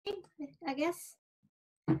I guess.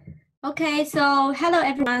 Okay, so hello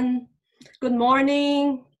everyone. Good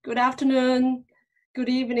morning, good afternoon, good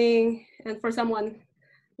evening, and for someone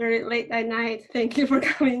very late at night, thank you for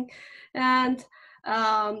coming. And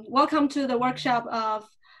welcome to the workshop of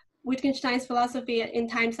Wittgenstein's Philosophy in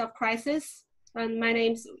Times of Crisis. And my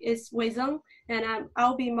name is Wei Zeng, and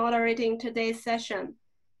I'll be moderating today's session.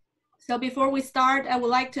 So before we start, I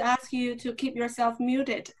would like to ask you to keep yourself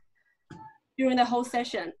muted during the whole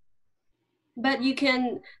session. But you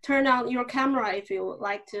can turn on your camera if you would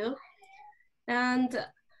like to. And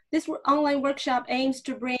this online workshop aims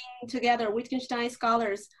to bring together Wittgenstein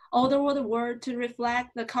scholars all over the world to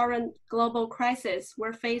reflect the current global crisis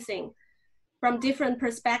we're facing from different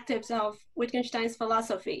perspectives of Wittgenstein's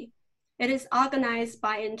philosophy. It is organized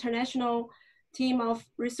by an international team of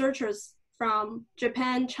researchers from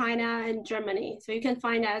Japan, China, and Germany. So you can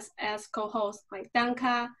find us as co-hosts like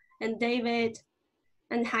Danka and David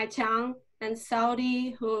and Haiqiang and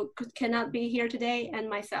Saudi, who cannot be here today, and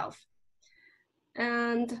myself.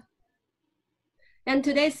 And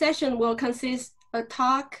today's session will consist of a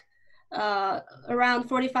talk around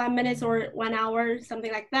 45 minutes or 1 hour,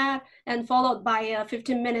 something like that, and followed by a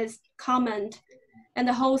 15 minutes comment, and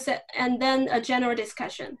then a general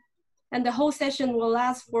discussion. And the whole session will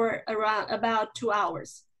last for about 2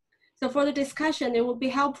 hours. So for the discussion, it would be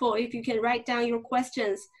helpful if you can write down your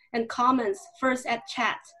questions and comments first at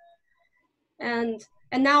chat. And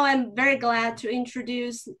now I'm very glad to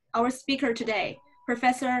introduce our speaker today,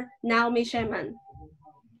 Professor Naomi Scheman.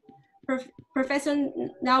 Professor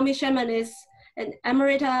Naomi Scheman is an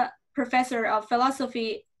emerita professor of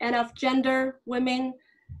philosophy and of gender, women,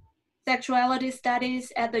 sexuality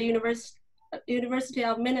studies at the University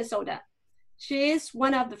of Minnesota. She is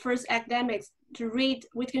one of the first academics to read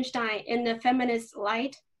Wittgenstein in a feminist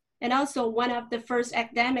light, and also one of the first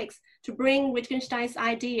academics to bring Wittgenstein's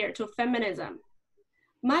idea to feminism.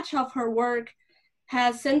 Much of her work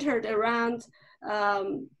has centered around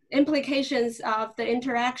implications of the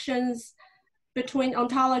interactions between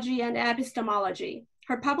ontology and epistemology.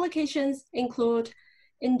 Her publications include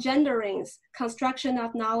Engenderings, Construction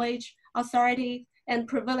of Knowledge, Authority, and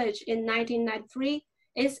Privilege in 1993,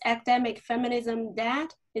 Is Academic Feminism Dead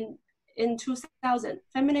in 2000,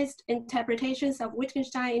 Feminist Interpretations of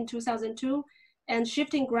Wittgenstein in 2002, and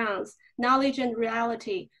Shifting Grounds, Knowledge and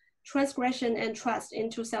Reality, Transgression and Trust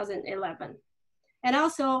in 2011. And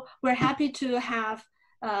also, we're happy to have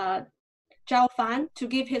Zhao Fan to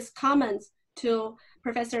give his comments to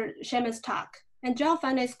Professor Scheman's talk. And Zhao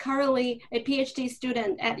Fan is currently a PhD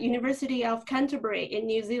student at University of Canterbury in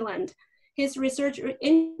New Zealand. His research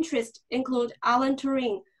interests include Alan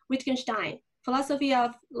Turing, Wittgenstein, philosophy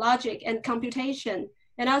of logic and computation,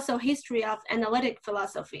 and also history of analytic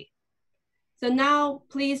philosophy. So now,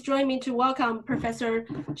 please join me to welcome Professor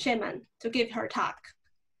Scheman to give her talk.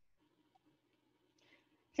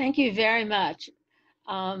 Thank you very much.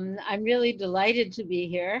 I'm really delighted to be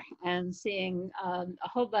here and seeing a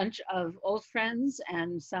whole bunch of old friends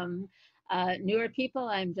and some newer people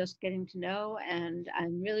I'm just getting to know, and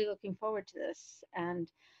I'm really looking forward to this. And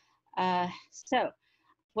so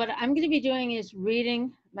what I'm going to be doing is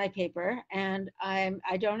reading my paper, and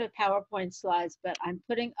I don't have PowerPoint slides, but I'm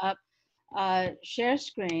putting up share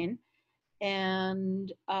screen,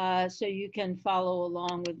 and so you can follow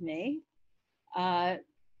along with me.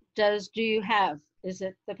 Do you have, is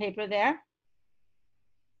it the paper there?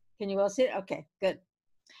 Can you all see it? Okay, good.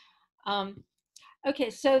 Okay,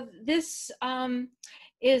 so this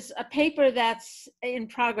is a paper that's in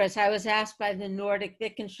progress. I was asked by the Nordic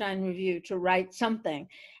Wittgenstein Review to write something,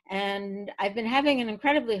 and I've been having an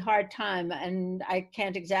incredibly hard time, and I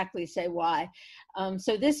can't exactly say why.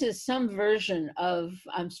 So this is some version of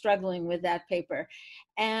struggling with that paper,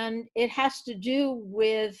 and it has to do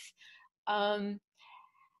with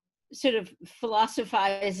sort of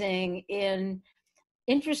philosophizing in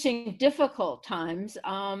interesting, difficult times.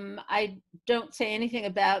 I don't say anything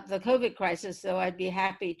about the COVID crisis, though I'd be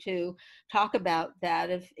happy to talk about that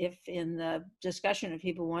if in the discussion, if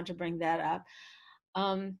people want to bring that up.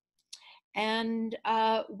 And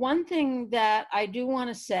one thing that I do want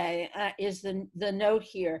to say is the note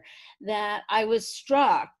here that I was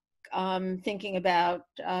struck thinking about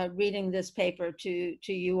reading this paper to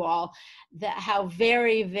you all, that how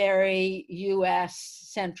very, very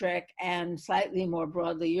US-centric and slightly more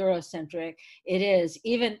broadly Eurocentric it is,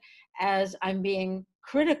 even as I'm being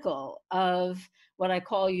critical of what I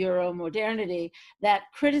call Euro-modernity. That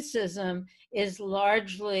criticism is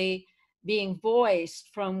largely being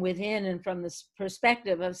voiced from within and from the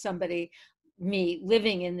perspective of somebody, me,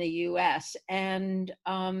 living in the US. And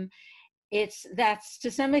that's to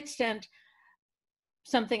some extent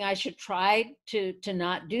something I should try to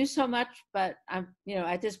not do so much, but I'm,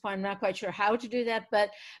 at this point, I'm not quite sure how to do that, but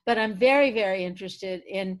I'm very, very interested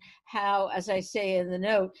in how, as I say in the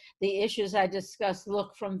note, the issues I discuss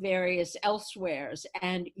look from various elsewheres,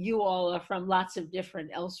 and you all are from lots of different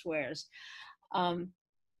elsewheres.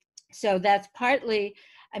 So that's partly,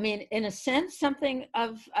 I mean, in a sense, something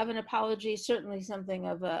of an apology, certainly something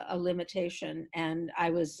of a limitation. And I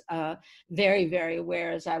was very, very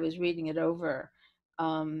aware as I was reading it over,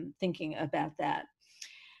 thinking about that.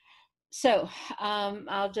 So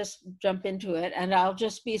I'll just jump into it, and I'll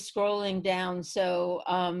just be scrolling down. So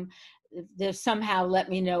there's somehow let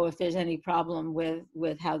me know if there's any problem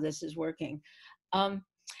with how this is working.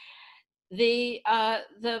 The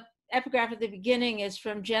epigraph at the beginning is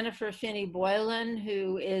from Jennifer Finney Boylan,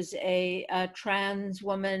 who is a trans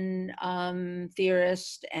woman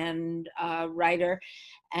theorist and writer.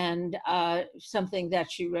 And something that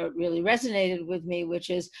she wrote really resonated with me, which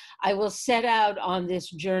is, I will set out on this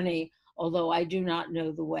journey, although I do not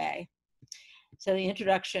know the way. So the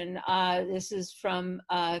introduction, this is from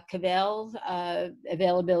Cavell,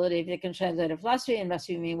 Availability of Wittgenstein Philosophy, and Must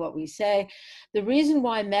We Mean What We Say. The reason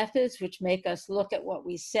why methods which make us look at what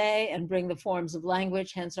we say and bring the forms of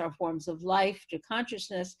language, hence our forms of life, to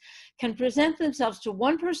consciousness, can present themselves to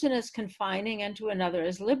one person as confining and to another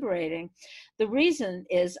as liberating. The reason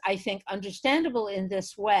is, I think, understandable in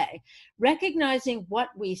this way. Recognizing what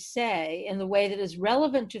we say in the way that is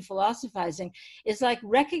relevant to philosophizing is like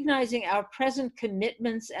recognizing our present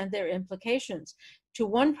commitments and their implications. To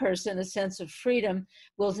one person, a sense of freedom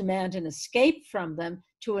will demand an escape from them.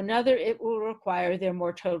 To another, it will require their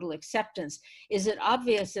more total acceptance. Is it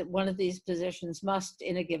obvious that one of these positions must,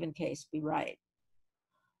 in a given case, be right?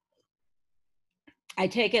 I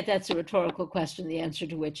take it that's a rhetorical question, the answer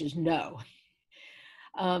to which is no.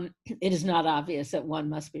 It is not obvious that one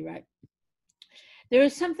must be right. There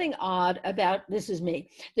is something odd about, this is me,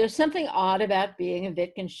 there's something odd about being a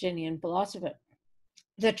Wittgensteinian philosopher.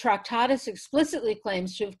 The Tractatus explicitly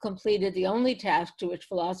claims to have completed the only task to which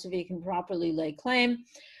philosophy can properly lay claim,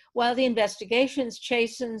 while the Investigations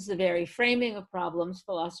chastens the very framing of problems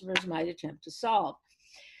philosophers might attempt to solve.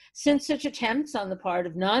 Since such attempts on the part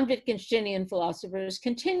of non-Wittgensteinian philosophers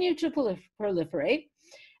continue to proliferate,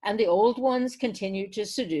 and the old ones continue to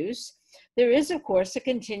seduce, there is, of course, a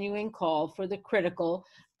continuing call for the critical,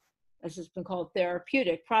 as it's been called,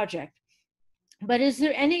 therapeutic project. But is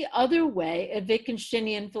there any other way a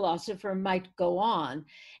Wittgensteinian philosopher might go on,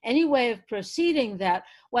 any way of proceeding that,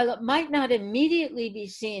 while it might not immediately be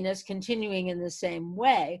seen as continuing in the same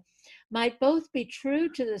way, might both be true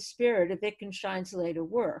to the spirit of Wittgenstein's later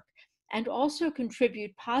work and also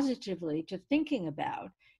contribute positively to thinking about,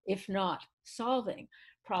 if not solving,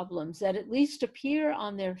 problems that at least appear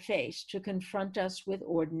on their face to confront us with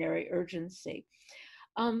ordinary urgency?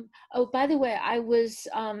 Oh, by the way, I was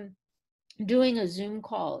doing a Zoom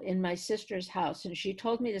call in my sister's house, and she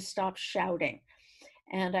told me to stop shouting.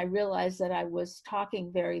 And I realized that I was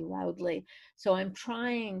talking very loudly. So I'm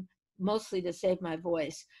trying, mostly to save my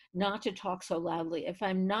voice, not to talk so loudly. If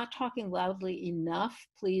I'm not talking loudly enough,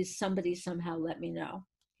 please, somebody somehow let me know.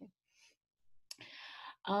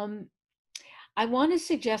 I want to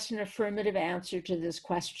suggest an affirmative answer to this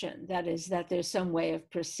question. That is, that there's some way of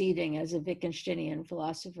proceeding as a Wittgensteinian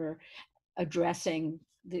philosopher addressing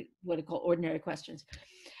what I call ordinary questions.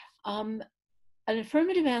 An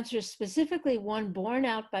affirmative answer is specifically one borne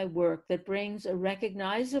out by work that brings a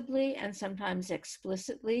recognizably and sometimes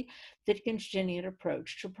explicitly Wittgensteinian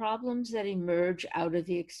approach to problems that emerge out of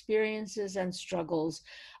the experiences and struggles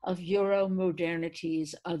of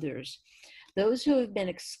Euro-modernity's others. Those who have been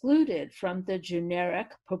excluded from the generic,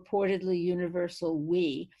 purportedly universal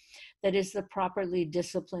we, that is the properly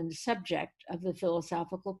disciplined subject of the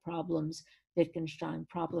philosophical problems Wittgenstein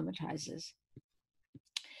problematizes.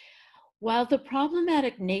 While the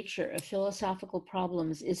problematic nature of philosophical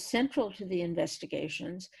problems is central to the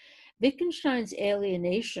investigations, Wittgenstein's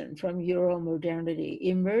alienation from Euro-modernity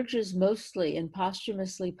emerges mostly in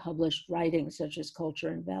posthumously published writings such as Culture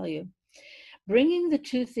and Value. Bringing the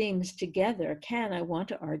two themes together can, I want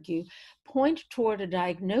to argue, point toward a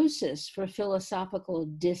diagnosis for philosophical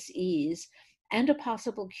dis-ease and a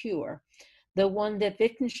possible cure, the one that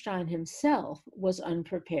Wittgenstein himself was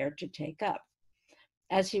unprepared to take up.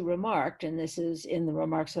 As he remarked, and this is in the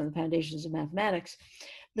Remarks on the Foundations of Mathematics,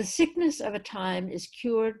 the sickness of a time is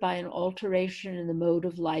cured by an alteration in the mode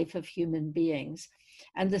of life of human beings,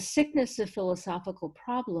 and the sickness of philosophical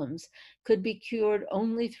problems could be cured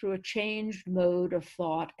only through a changed mode of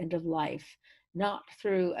thought and of life, not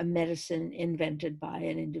through a medicine invented by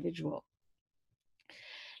an individual.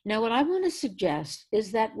 Now, what I want to suggest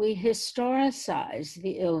is that we historicize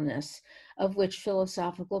the illness of which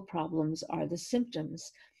philosophical problems are the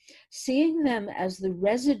symptoms, seeing them as the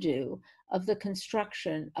residue of the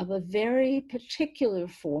construction of a very particular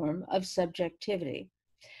form of subjectivity,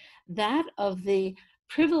 that of the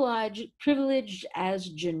privileged as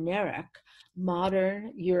generic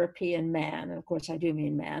modern European man, and of course I do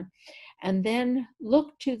mean man, and then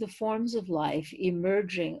look to the forms of life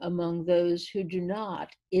emerging among those who do not,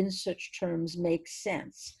 in such terms, make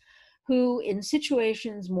sense, who in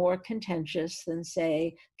situations more contentious than,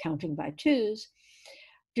 say, counting by twos,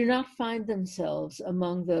 do not find themselves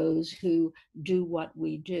among those who do what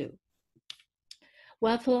we do.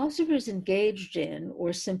 While philosophers engaged in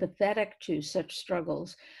or sympathetic to such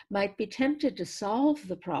struggles might be tempted to solve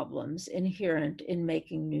the problems inherent in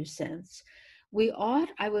making new sense, we ought,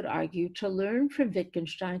 I would argue, to learn from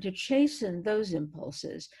Wittgenstein to chasten those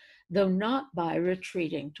impulses, though not by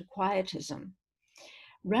retreating to quietism.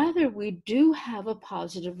 Rather, we do have a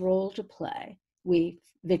positive role to play, we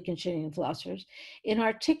Wittgensteinian philosophers, in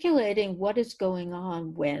articulating what is going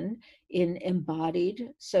on when, in embodied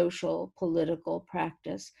social, political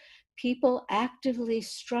practice, people actively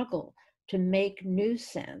struggle to make new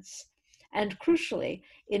sense, and crucially,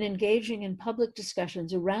 in engaging in public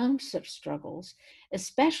discussions around such struggles,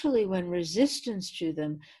 especially when resistance to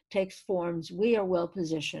them takes forms we are well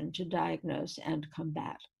positioned to diagnose and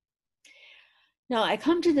combat. Now, I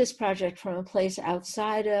come to this project from a place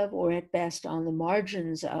outside of, or at best on the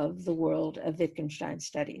margins of, the world of Wittgenstein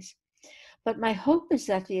studies. But my hope is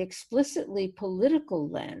that the explicitly political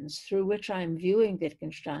lens through which I'm viewing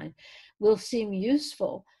Wittgenstein will seem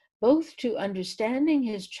useful both to understanding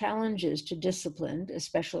his challenges to disciplined,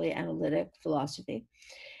 especially analytic philosophy,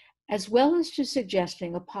 as well as to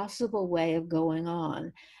suggesting a possible way of going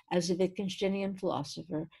on as a Wittgensteinian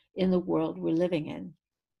philosopher in the world we're living in.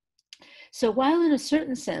 So while in a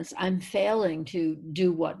certain sense, I'm failing to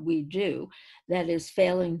do what we do, that is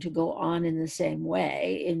failing to go on in the same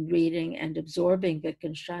way in reading and absorbing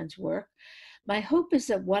Wittgenstein's work, my hope is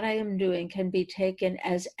that what I am doing can be taken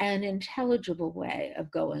as an intelligible way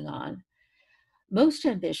of going on. Most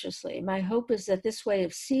ambitiously, my hope is that this way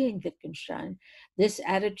of seeing Wittgenstein, this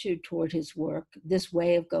attitude toward his work, this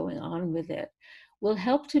way of going on with it, will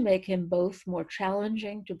help to make him both more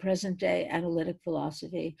challenging to present-day analytic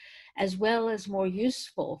philosophy, as well as more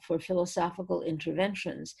useful for philosophical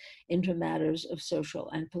interventions into matters of social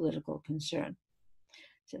and political concern.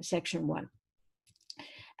 So, section 1.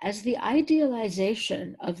 As the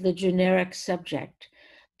idealization of the generic subject,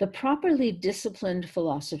 the properly disciplined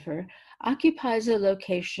philosopher occupies a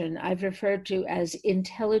location I've referred to as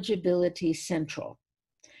intelligibility central.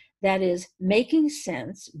 That is, making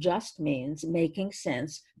sense just means making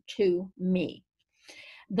sense to me.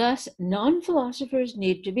 Thus, non-philosophers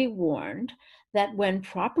need to be warned that when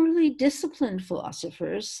properly disciplined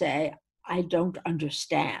philosophers say, I don't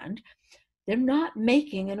understand, they're not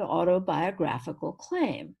making an autobiographical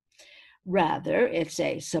claim. Rather, it's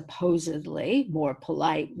a supposedly more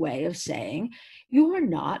polite way of saying, you are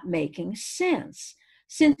not making sense.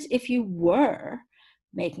 Since if you were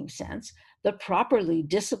making sense, the properly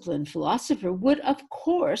disciplined philosopher would, of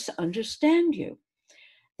course, understand you.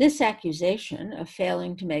 This accusation of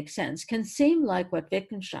failing to make sense can seem like what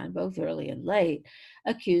Wittgenstein, both early and late,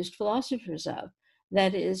 accused philosophers of,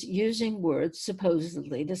 that is, using words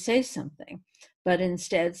supposedly to say something, but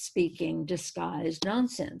instead speaking disguised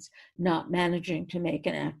nonsense, not managing to make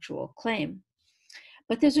an actual claim.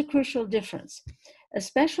 But there's a crucial difference,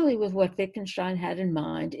 especially with what Wittgenstein had in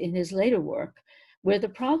mind in his later work, where the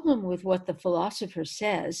problem with what the philosopher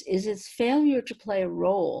says is its failure to play a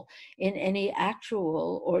role in any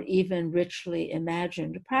actual or even richly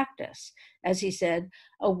imagined practice. As he said,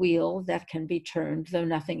 a wheel that can be turned though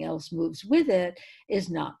nothing else moves with it is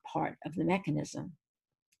not part of the mechanism.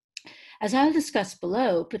 As I'll discuss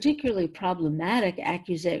below, particularly problematic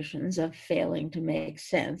accusations of failing to make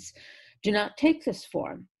sense do not take this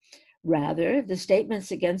form. Rather, the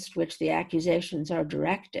statements against which the accusations are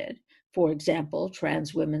directed, for example,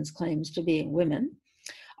 trans women's claims to being women,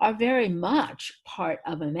 are very much part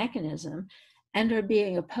of a mechanism and are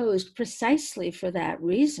being opposed precisely for that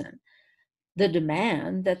reason. The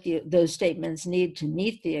demand that those statements need to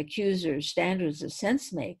meet the accuser's standards of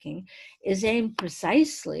sense-making is aimed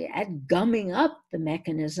precisely at gumming up the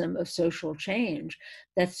mechanism of social change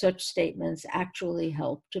that such statements actually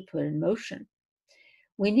help to put in motion.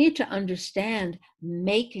 We need to understand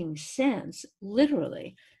making sense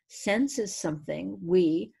literally. Sense is something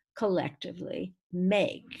we collectively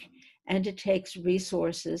make, and it takes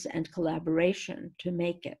resources and collaboration to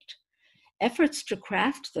make it. efforts to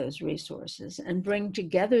craft those resources and bring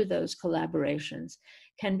together those collaborations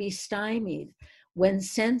can be stymied when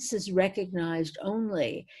sense is recognized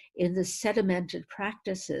only in the sedimented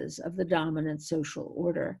practices of the dominant social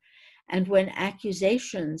order, and when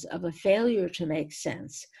accusations of a failure to make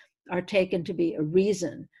sense are taken to be a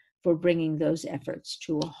reason for bringing those efforts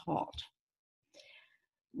to a halt.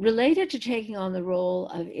 Related to taking on the role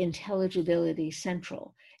of intelligibility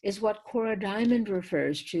central is what Cora Diamond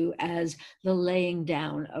refers to as the laying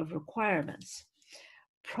down of requirements.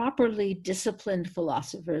 Properly disciplined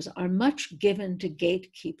philosophers are much given to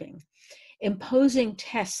gatekeeping, imposing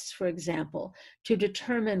tests, for example, to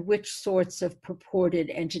determine which sorts of purported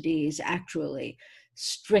entities actually,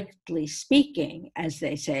 strictly speaking, as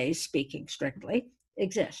they say, speaking strictly,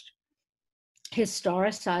 exist.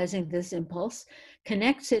 Historicizing this impulse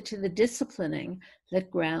connects it to the disciplining that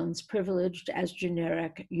grounds privileged as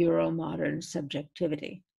generic Euromodern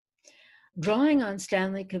subjectivity. Drawing on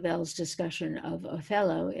Stanley Cavell's discussion of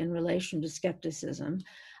Othello in relation to skepticism,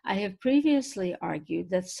 I have previously argued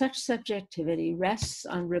that such subjectivity rests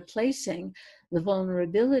on replacing the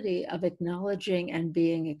vulnerability of acknowledging and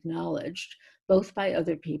being acknowledged, both by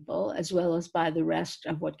other people as well as by the rest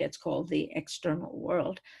of what gets called the external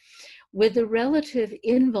world, with the relative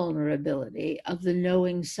invulnerability of the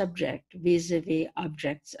knowing subject vis-a-vis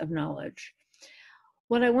objects of knowledge.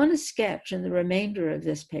 What I want to sketch in the remainder of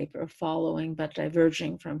this paper, following but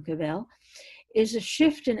diverging from Cavell, is a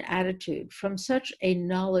shift in attitude from such a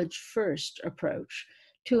knowledge-first approach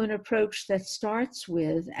to an approach that starts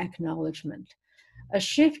with acknowledgement, a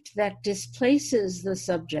shift that displaces the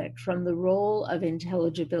subject from the role of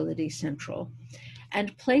intelligibility central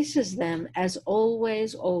and places them as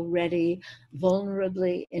always already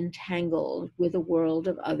vulnerably entangled with a world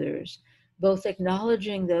of others, both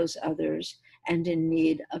acknowledging those others and in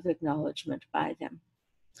need of acknowledgement by them.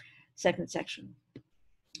 Second section.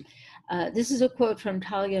 This is a quote from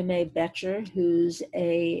Talia May Becher, who's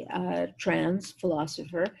a trans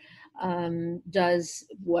philosopher, does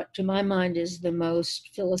what to my mind is the most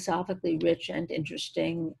philosophically rich and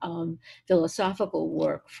interesting philosophical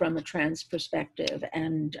work from a trans perspective.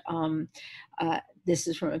 And this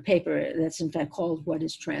is from a paper that's in fact called What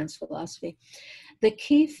is Trans Philosophy? The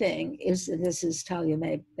key thing is, this is Talia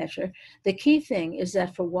May Becher, the key thing is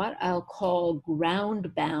that for what I'll call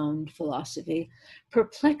ground-bound philosophy,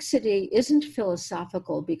 perplexity isn't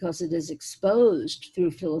philosophical because it is exposed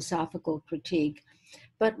through philosophical critique,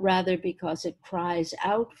 but rather because it cries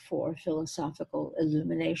out for philosophical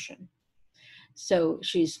illumination. So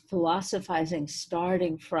she's philosophizing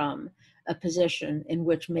starting from a position in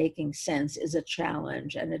which making sense is a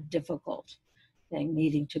challenge and a difficult thing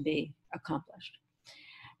needing to be accomplished.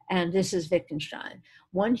 And this is Wittgenstein.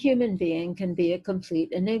 One human being can be a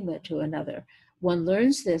complete enigma to another. One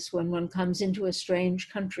learns this when one comes into a strange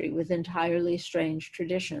country with entirely strange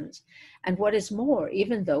traditions. And what is more,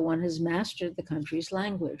 even though one has mastered the country's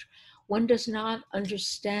language, one does not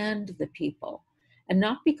understand the people. And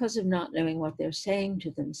not because of not knowing what they're saying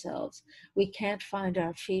to themselves. We can't find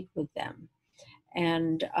our feet with them.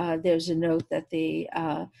 And there's a note that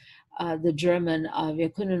the German "Wir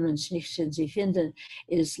können uns nicht in sie finden"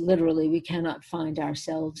 is literally, we cannot find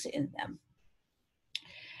ourselves in them.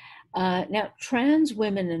 Now, trans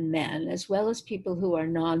women and men, as well as people who are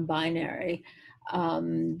non-binary,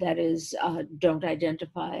 that is, don't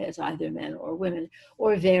identify as either men or women,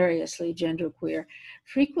 or variously genderqueer,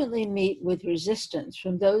 frequently meet with resistance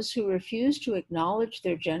from those who refuse to acknowledge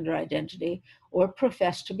their gender identity or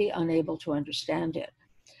profess to be unable to understand it.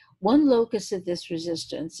 One locus of this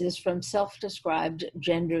resistance is from self-described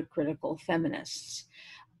gender-critical feminists.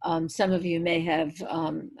 Some of you may have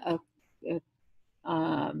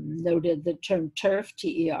noted the term TERF,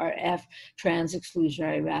 T-E-R-F, trans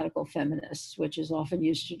exclusionary radical feminists, which is often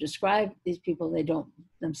used to describe these people. They don't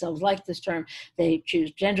themselves like this term. They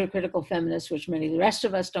choose gender-critical feminists, which many of the rest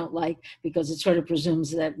of us don't like, because it sort of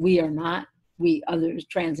presumes that we are not, we others,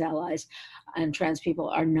 trans allies and trans people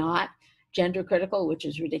are not gender critical, which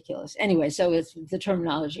is ridiculous. Anyway, so the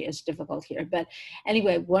terminology is difficult here. But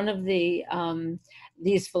anyway, one of the,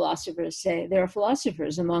 these philosophers say, there are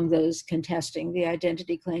philosophers among those contesting the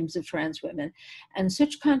identity claims of trans women, and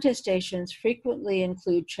such contestations frequently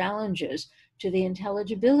include challenges to the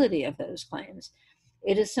intelligibility of those claims.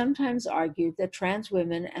 It is sometimes argued that trans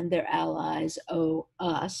women and their allies owe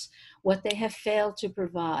us what they have failed to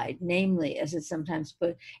provide, namely, as it's sometimes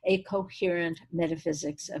put, a coherent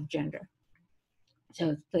metaphysics of gender.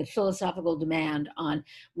 So the philosophical demand on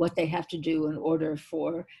what they have to do in order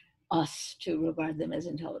for us to regard them as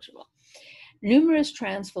intelligible. Numerous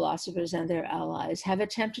trans philosophers and their allies have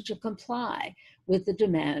attempted to comply with the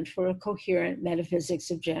demand for a coherent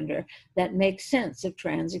metaphysics of gender that makes sense of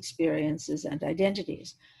trans experiences and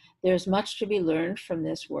identities. There's much to be learned from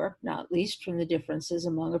this work, not least from the differences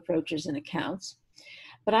among approaches and accounts.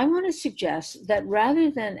 But I want to suggest that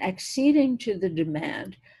rather than acceding to the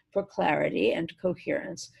demand for clarity and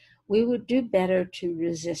coherence, we would do better to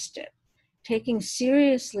resist it, taking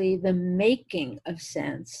seriously the making of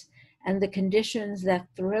sense and the conditions that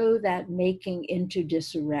throw that making into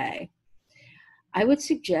disarray. I would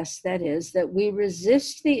suggest, that is, that we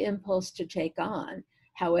resist the impulse to take on,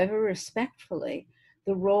 however respectfully,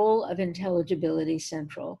 the role of intelligibility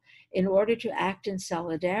central in order to act in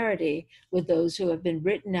solidarity with those who have been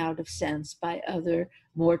written out of sense by other,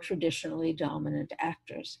 more traditionally dominant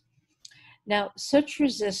actors. Now, such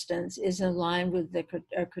resistance is in line with the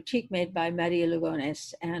critique made by Maria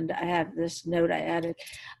Lugones, and I have this note I added.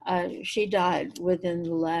 She died within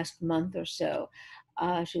the last month or so.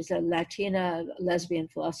 She's a Latina lesbian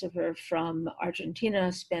philosopher from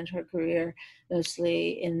Argentina, spent her career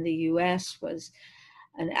mostly in the US, was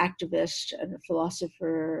an activist and a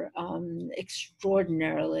philosopher,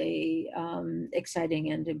 extraordinarily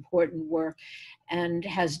exciting and important work, and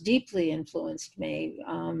has deeply influenced me.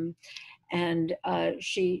 And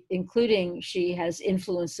she has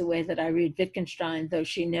influenced the way that I read Wittgenstein, though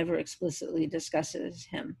she never explicitly discusses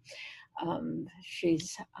him.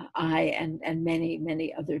 I and many,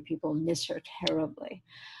 many other people miss her terribly,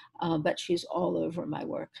 but she's all over my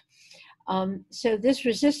work. So this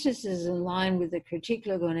resistance is in line with the critique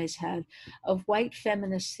Lugones had of white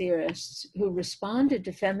feminist theorists who responded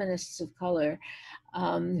to feminists of color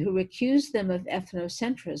who accused them of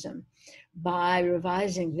ethnocentrism by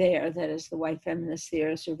revising that is, the white feminist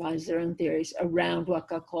theorists revised their own theories around what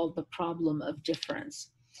got called the problem of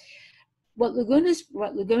difference. What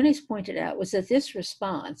Lugones pointed out was that this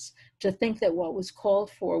response, to think that what was called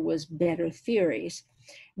for was better theories,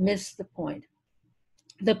 missed the point.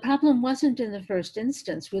 The problem wasn't in the first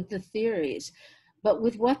instance with the theories, but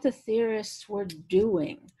with what the theorists were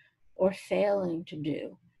doing or failing to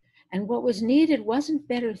do. And what was needed wasn't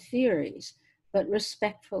better theories, but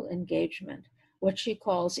respectful engagement, what she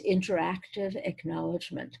calls interactive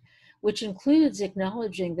acknowledgement, which includes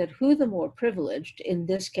acknowledging that who the more privileged, in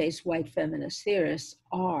this case white feminist theorists,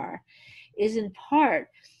 are, is in part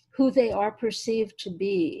who they are perceived to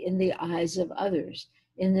be in the eyes of others,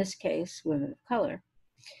 in this case women of color.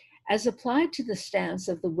 As applied to the stance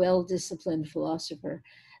of the well-disciplined philosopher,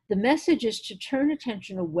 the message is to turn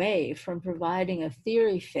attention away from providing a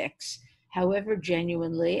theory fix, however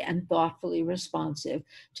genuinely and thoughtfully responsive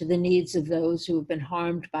to the needs of those who have been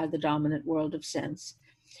harmed by the dominant world of sense,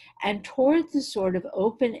 and toward the sort of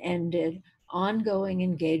open-ended, ongoing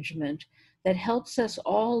engagement that helps us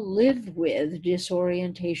all live with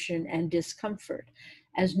disorientation and discomfort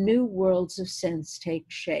as new worlds of sense take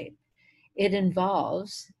shape. It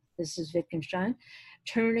involves, this is Wittgenstein,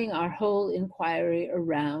 turning our whole inquiry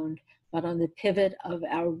around, but on the pivot of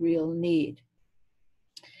our real need.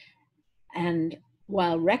 And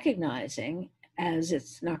while recognizing, as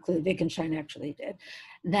it's not clear Wittgenstein actually did,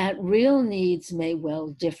 that real needs may well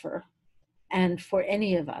differ, and for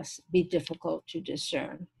any of us be difficult to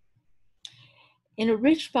discern. In a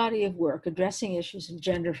rich body of work addressing issues of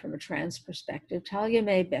gender from a trans perspective, Talia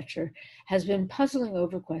May Boettcher has been puzzling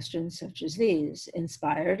over questions such as these.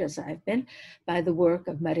 Inspired, as I've been, by the work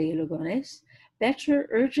of Maria Lugones, Boettcher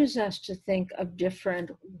urges us to think of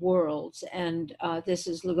different worlds, and this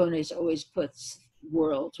is, Lugones always puts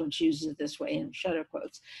worlds when she uses it this way in shutter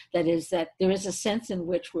quotes. That is, that there is a sense in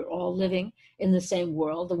which we're all living in the same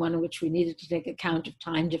world, the one in which we needed to take account of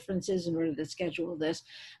time differences in order to schedule this,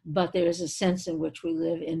 but there is a sense in which we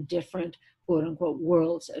live in different, quote unquote,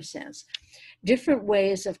 worlds of sense. Different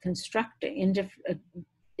ways of constructing,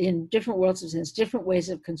 in different worlds of sense, different ways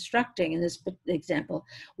of constructing, in this example,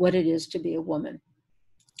 what it is to be a woman.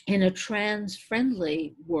 In a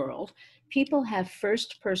trans-friendly world, people have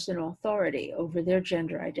first-person authority over their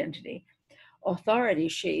gender identity. Authority,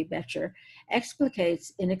 she, Boettcher,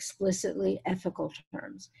 explicates in explicitly ethical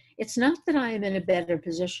terms. It's not that I am in a better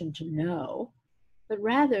position to know, but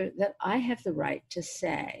rather that I have the right to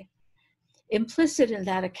say. Implicit in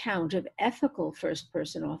that account of ethical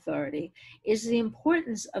first-person authority is the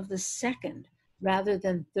importance of the second rather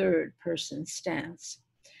than third-person stance.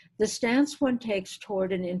 The stance one takes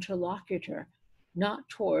toward an interlocutor, not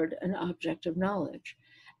toward an object of knowledge.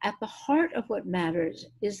 At the heart of what matters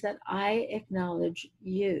is that I acknowledge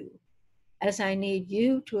you, as I need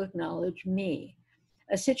you to acknowledge me,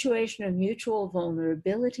 a situation of mutual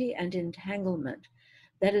vulnerability and entanglement,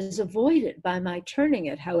 that is avoided by my turning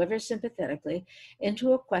it, however sympathetically,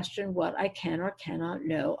 into a question what I can or cannot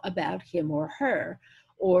know about him or her,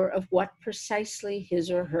 or of what precisely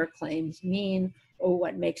his or her claims mean, or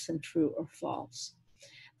what makes them true or false.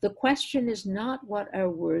 The question is not what our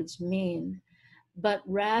words mean, but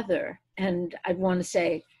rather, and I want to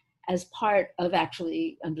say, as part of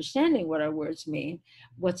actually understanding what our words mean,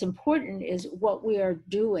 what's important is what we are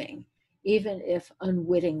doing, even if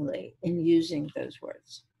unwittingly, in using those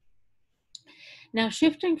words. Now,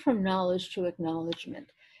 shifting from knowledge to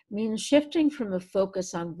acknowledgement means shifting from a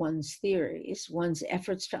focus on one's theories, one's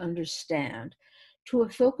efforts to understand, to a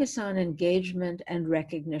focus on engagement and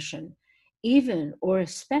recognition, even or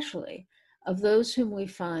especially of those whom we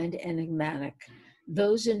find enigmatic,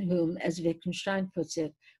 those in whom, as Wittgenstein puts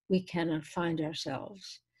it, we cannot find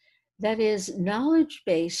ourselves. That is,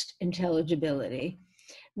 knowledge-based intelligibility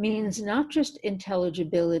means not just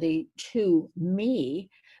intelligibility to me,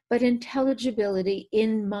 but intelligibility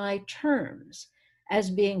in my terms as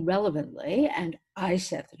being relevantly, and I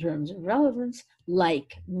set the terms of relevance,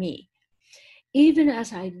 like me. Even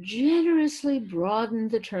as I generously broaden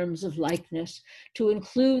the terms of likeness to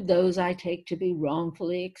include those I take to be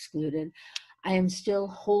wrongfully excluded, I am still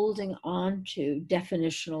holding on to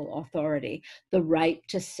definitional authority, the right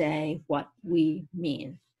to say what we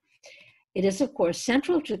mean. It is, of course,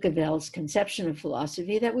 central to Cavell's conception of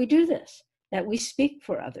philosophy that we do this, that we speak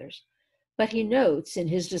for others. But he notes in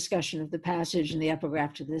his discussion of the passage in the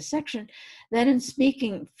epigraph to this section that in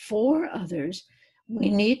speaking for others, we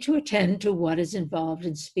need to attend to what is involved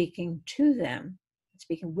in speaking to them,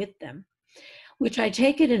 speaking with them, which I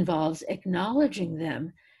take it involves acknowledging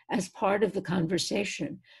them as part of the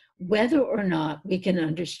conversation, whether or not we can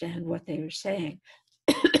understand what they are saying.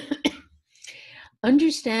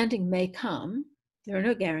 Understanding may come, there are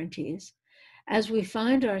no guarantees, as we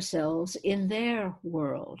find ourselves in their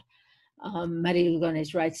world. Marie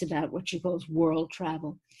Lugones writes about what she calls world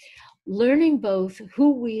travel. Learning both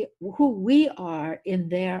who we are in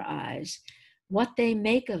their eyes, what they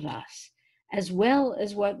make of us, as well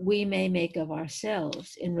as what we may make of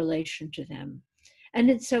ourselves in relation to them. And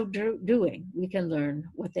in so doing, we can learn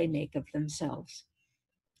what they make of themselves.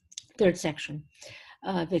 Third section.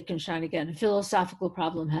 Wittgenstein again, a philosophical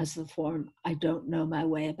problem has the form, I don't know my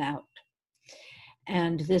way about.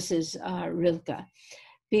 And this is Rilke.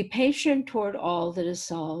 Be patient toward all that is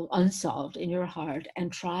unsolved in your heart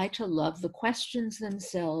and try to love the questions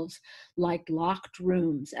themselves like locked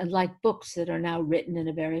rooms and like books that are now written in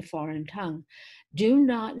a very foreign tongue. Do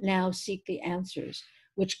not now seek the answers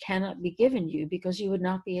which cannot be given you because you would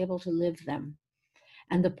not be able to live them.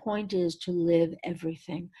 And the point is to live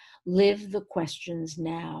everything. Live the questions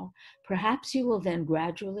now. Perhaps you will then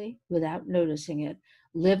gradually, without noticing it,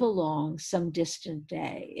 live along some distant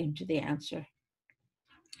day into the answer.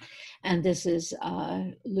 And this is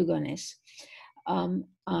Lugones on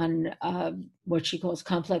what she calls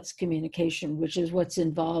complex communication, which is what's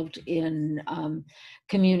involved in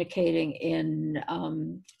communicating in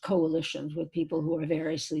coalitions with people who are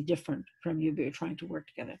variously different from you, but you're trying to work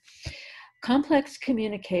together. Complex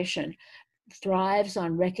communication thrives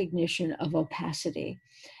on recognition of opacity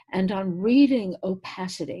and on reading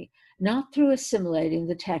opacity, not through assimilating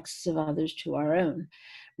the texts of others to our own.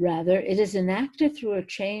 Rather, it is enacted through a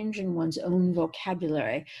change in one's own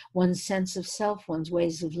vocabulary, one's sense of self, one's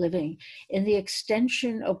ways of living, in the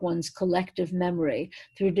extension of one's collective memory,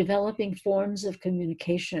 through developing forms of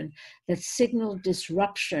communication that signal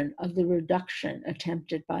disruption of the reduction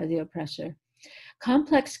attempted by the oppressor.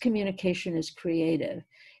 Complex communication is creative.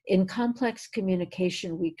 In complex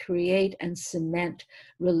communication, we create and cement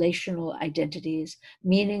relational identities,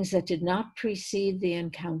 meanings that did not precede the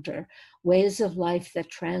encounter, ways of life that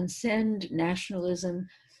transcend nationalism,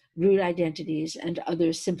 root identities, and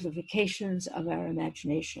other simplifications of our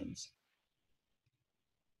imaginations.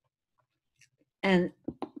 And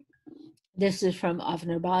this is from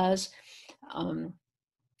Avner Baz.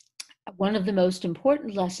 One of the most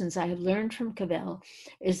important lessons I have learned from Cavell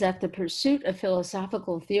is that the pursuit of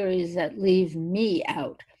philosophical theories that leave me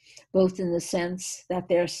out, both in the sense that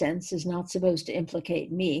their sense is not supposed to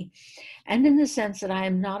implicate me, and in the sense that I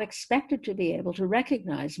am not expected to be able to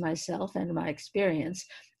recognize myself and my experience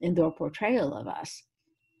in their portrayal of us.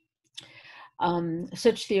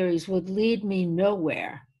 Such theories would lead me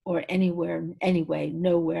nowhere, or anywhere, anyway,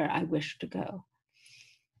 nowhere I wish to go.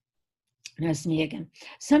 That's me again.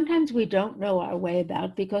 Sometimes we don't know our way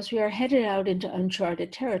about because we are headed out into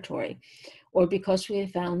uncharted territory, or because we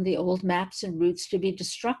have found the old maps and routes to be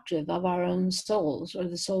destructive of our own souls or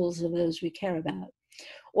the souls of those we care about,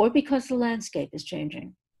 or because the landscape is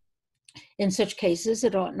changing. In such cases,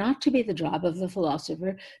 it ought not to be the job of the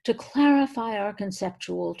philosopher to clarify our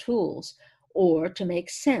conceptual tools or to make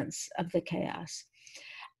sense of the chaos.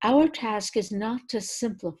 Our task is not to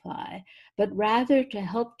simplify, but rather to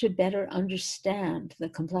help to better understand the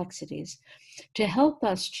complexities, to help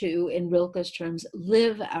us to, in Rilke's terms,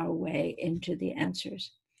 live our way into the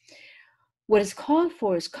answers. What is called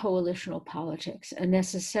for is coalitional politics, a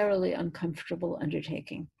necessarily uncomfortable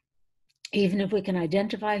undertaking. Even if we can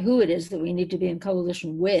identify who it is that we need to be in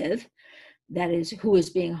coalition with, that is, who is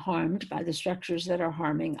being harmed by the structures that are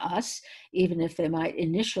harming us, even if they might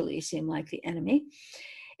initially seem like the enemy,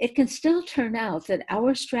 it can still turn out that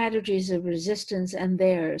our strategies of resistance and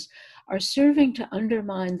theirs are serving to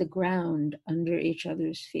undermine the ground under each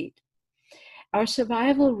other's feet. Our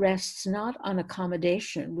survival rests not on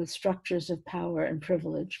accommodation with structures of power and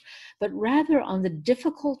privilege, but rather on the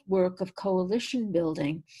difficult work of coalition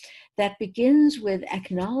building that begins with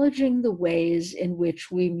acknowledging the ways in which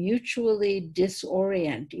we mutually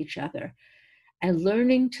disorient each other and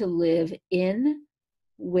learning to live in,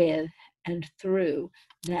 with, and through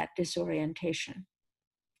that disorientation.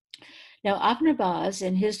 Now, Avner Baz,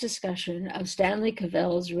 in his discussion of Stanley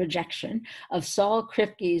Cavell's rejection of Saul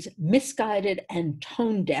Kripke's misguided and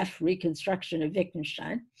tone-deaf reconstruction of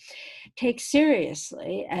Wittgenstein, takes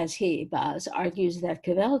seriously, as he, Baz, argues that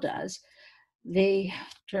Cavell does, the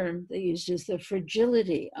term they used is the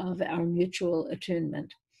fragility of our mutual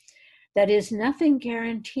attunement. That is, nothing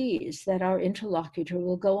guarantees that our interlocutor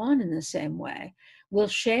will go on in the same way, will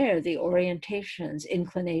share the orientations,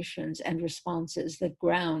 inclinations, and responses that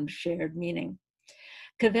ground shared meaning.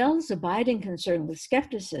 Cavell's abiding concern with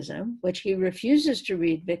skepticism, which he refuses to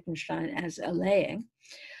read Wittgenstein as allaying,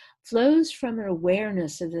 flows from an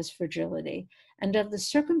awareness of this fragility and of the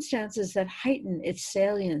circumstances that heighten its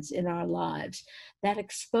salience in our lives, that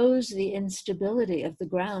expose the instability of the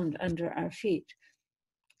ground under our feet,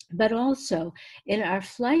 but also in our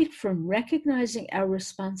flight from recognizing our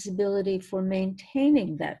responsibility for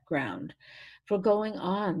maintaining that ground, for going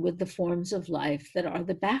on with the forms of life that are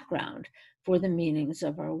the background for the meanings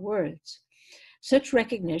of our words. Such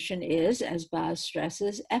recognition is, as Baz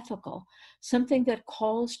stresses, ethical, something that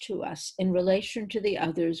calls to us in relation to the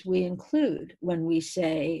others we include when we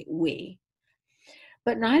say we.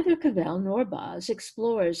 But neither Cavell nor Baz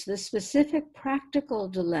explores the specific practical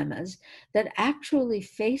dilemmas that actually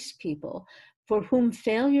face people for whom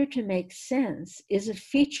failure to make sense is a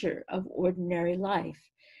feature of ordinary life.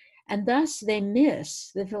 And thus they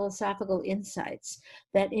miss the philosophical insights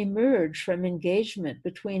that emerge from engagement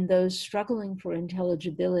between those struggling for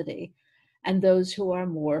intelligibility and those who are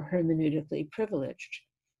more hermeneutically privileged.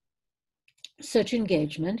 Such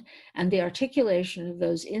engagement and the articulation of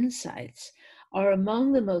those insights are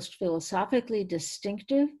among the most philosophically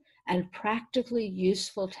distinctive and practically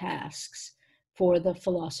useful tasks for the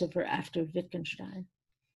philosopher after Wittgenstein.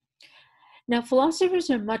 Now, philosophers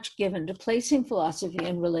are much given to placing philosophy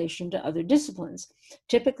in relation to other disciplines,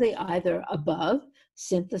 typically either above,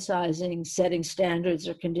 synthesizing, setting standards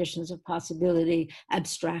or conditions of possibility,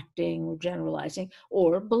 abstracting or generalizing,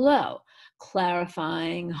 or below,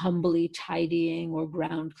 clarifying, humbly tidying, or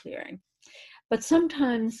ground clearing, but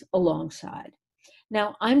sometimes alongside.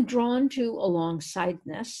 Now, I'm drawn to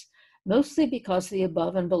alongsideness, mostly because the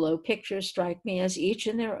above and below pictures strike me as each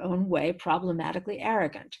in their own way problematically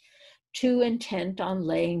arrogant, too intent on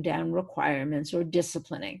laying down requirements or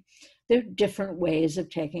disciplining. They're different ways of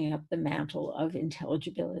taking up the mantle of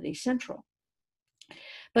intelligibility central.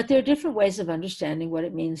 But there are different ways of understanding what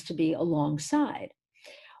it means to be alongside.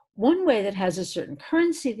 One way that has a certain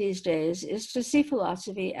currency these days is to see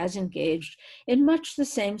philosophy as engaged in much the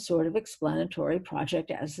same sort of explanatory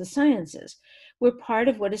project as the sciences, where part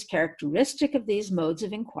of what is characteristic of these modes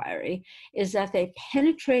of inquiry is that they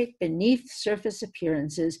penetrate beneath surface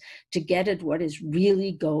appearances to get at what is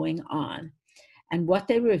really going on. And what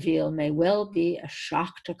they reveal may well be a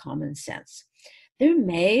shock to common sense. There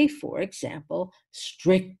may, for example,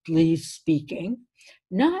 strictly speaking,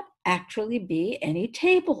 not actually be any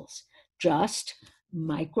tables, just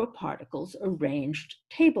microparticles arranged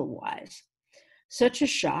table-wise. Such a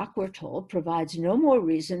shock, we're told, provides no more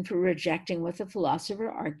reason for rejecting what the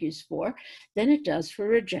philosopher argues for than it does for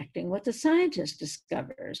rejecting what the scientist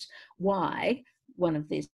discovers. Why, one of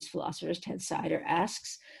these philosophers, Ted Sider,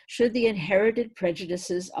 asks, should the inherited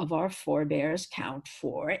prejudices of our forebears count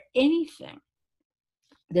for anything?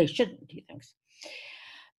 They shouldn't, he thinks.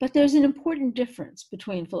 But there's an important difference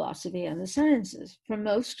between philosophy and the sciences. For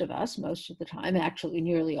most of us, most of the time, actually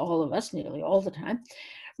nearly all of us, nearly all the time,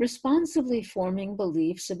 responsibly forming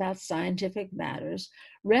beliefs about scientific matters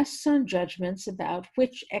rests on judgments about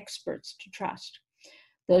which experts to trust.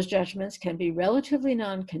 Those judgments can be relatively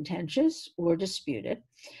non-contentious or disputed,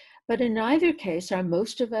 but in neither case are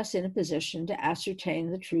most of us in a position to ascertain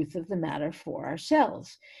the truth of the matter for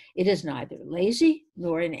ourselves. It is neither lazy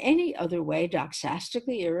nor in any other way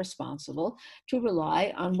doxastically irresponsible to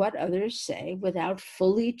rely on what others say without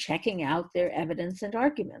fully checking out their evidence and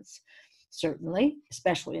arguments. Certainly,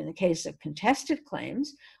 especially in the case of contested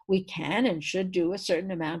claims, we can and should do a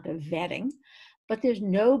certain amount of vetting, but there's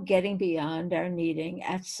no getting beyond our needing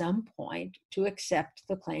at some point to accept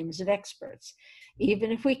the claims of experts,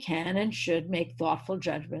 even if we can and should make thoughtful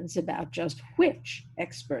judgments about just which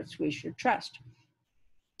experts we should trust.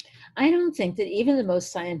 I don't think that even the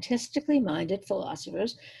most scientifically minded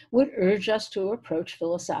philosophers would urge us to approach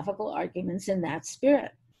philosophical arguments in that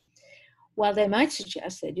spirit. While they might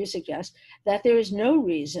suggest, they do suggest, that there is no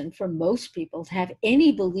reason for most people to have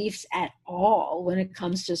any beliefs at all when it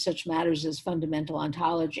comes to such matters as fundamental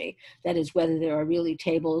ontology, that is, whether there are really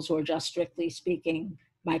tables or just strictly speaking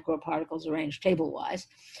microparticles arranged table-wise.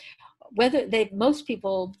 Most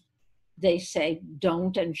people, they say,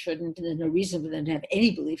 don't and shouldn't, and there's no reason for them to have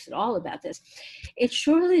any beliefs at all about this. It's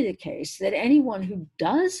surely the case that anyone who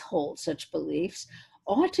does hold such beliefs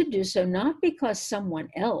ought to do so not because someone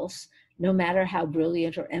else, no matter how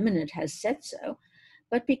brilliant or eminent, has said so,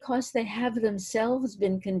 but because they have themselves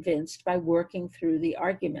been convinced by working through the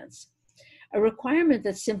arguments. A requirement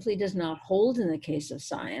that simply does not hold in the case of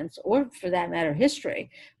science, or for that matter,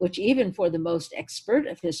 history, which even for the most expert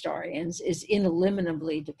of historians is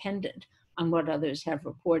ineliminably dependent on what others have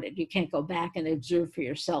reported. You can't go back and observe for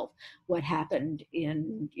yourself what happened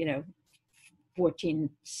in,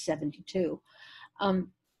 1472.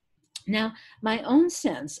 Now, my own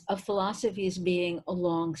sense of philosophy's being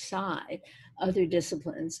alongside other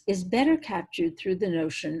disciplines is better captured through the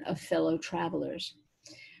notion of fellow travelers.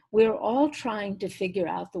 We're all trying to figure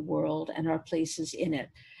out the world and our places in it,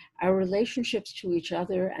 our relationships to each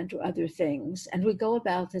other and to other things, and we go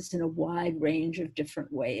about this in a wide range of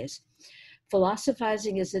different ways.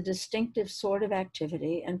 Philosophizing is a distinctive sort of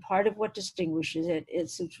activity, and part of what distinguishes it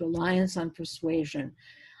is its reliance on persuasion,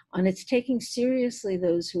 on its taking seriously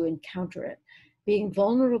those who encounter it, being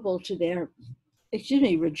vulnerable to their,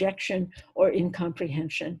 rejection or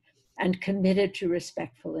incomprehension, and committed to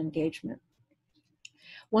respectful engagement.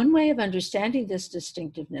 One way of understanding this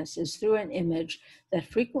distinctiveness is through an image that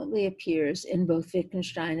frequently appears in both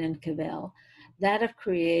Wittgenstein and Cavell, that of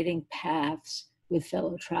creating paths with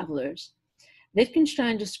fellow travelers.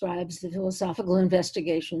 Wittgenstein describes the philosophical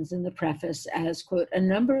investigations in the preface as, quote, a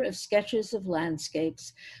number of sketches of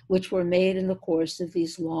landscapes which were made in the course of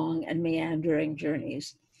these long and meandering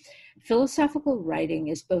journeys. Philosophical writing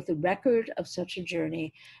is both a record of such a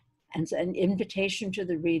journey and an invitation to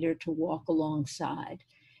the reader to walk alongside.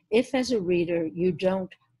 If, as a reader, you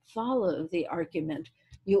don't follow the argument,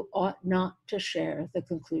 you ought not to share the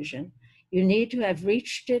conclusion. You need to have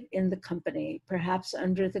reached it in the company, perhaps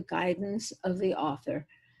under the guidance of the author,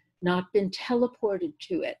 not been teleported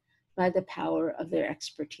to it by the power of their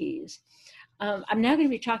expertise. I'm now going to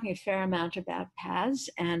be talking a fair amount about paths,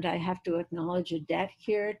 and I have to acknowledge a debt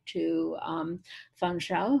here to Fan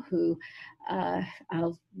Zhao, who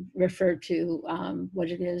I'll refer to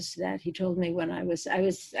what it is that he told me when I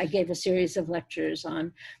gave a series of lectures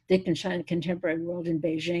on Wittgenstein Contemporary World in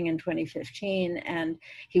Beijing in 2015, and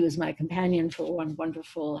he was my companion for one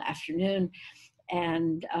wonderful afternoon,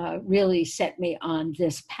 and really set me on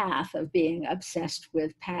this path of being obsessed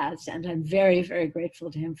with paths. And I'm very, very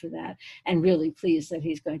grateful to him for that, and really pleased that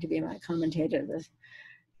he's going to be my commentator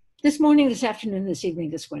this morning, this afternoon, this evening,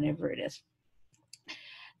 this whenever it is.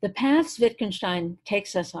 The paths Wittgenstein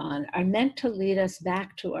takes us on are meant to lead us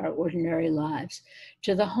back to our ordinary lives,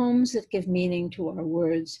 to the homes that give meaning to our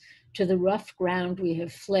words, to the rough ground we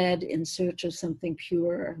have fled in search of something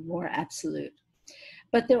purer, more absolute.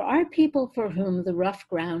 But there are people for whom the rough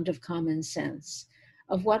ground of common sense,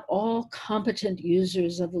 of what all competent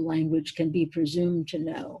users of the language can be presumed to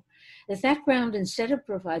know, that ground, instead of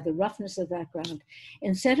the roughness of that ground,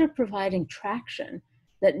 instead of providing traction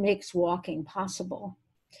that makes walking possible,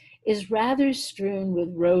 is rather strewn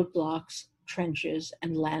with roadblocks, trenches,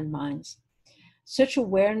 and landmines. Such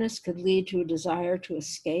awareness could lead to a desire to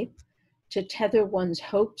escape, to tether one's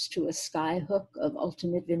hopes to a skyhook of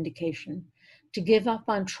ultimate vindication, to give up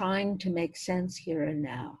on trying to make sense here and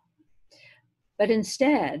now. But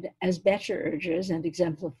instead, as Becher urges and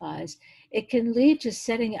exemplifies, it can lead to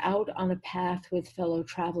setting out on a path with fellow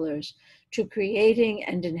travelers, to creating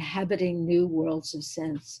and inhabiting new worlds of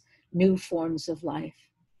sense, new forms of life.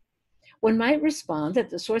 One might respond that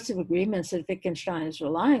the sorts of agreements that Wittgenstein is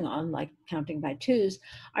relying on, like counting by twos,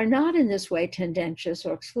 are not in this way tendentious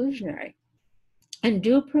or exclusionary. and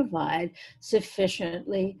do provide sufficient,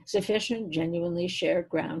 genuinely shared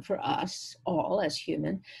ground for us all as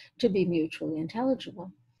human to be mutually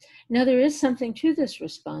intelligible. Now, there is something to this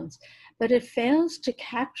response, but it fails to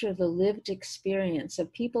capture the lived experience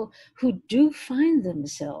of people who do find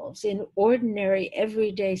themselves in ordinary,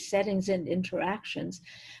 everyday settings and interactions,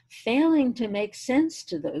 failing to make sense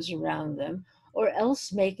to those around them, or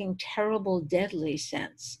else making terrible, deadly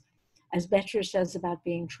sense. As Betcher says about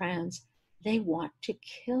being trans, they want to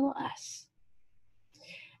kill us.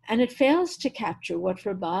 And it fails to capture what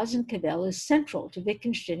for Boz and Cavell is central to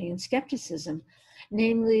Wittgensteinian skepticism,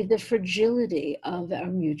 namely the fragility of our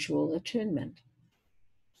mutual attunement.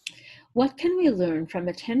 What can we learn from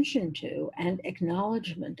attention to and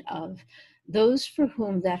acknowledgement of those for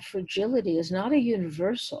whom that fragility is not a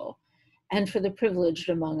universal, and for the privileged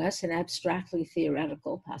among us an abstractly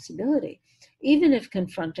theoretical possibility, even if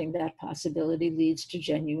confronting that possibility leads to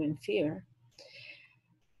genuine fear?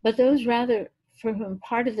 But those rather for whom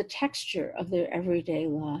part of the texture of their everyday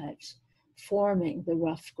lives, forming the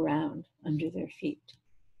rough ground under their feet.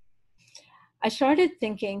 I started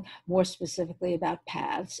thinking more specifically about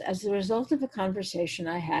paths as the result of a conversation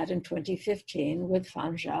I had in 2015 with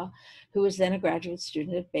Fan Zhao, who was then a graduate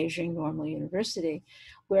student at Beijing Normal University,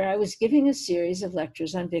 where I was giving a series of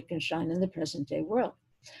lectures on Wittgenstein in the present-day world.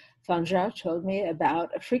 Fan Zhao told me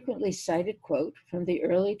about a frequently cited quote from the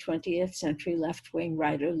early 20th century left-wing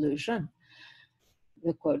writer Lu Xun.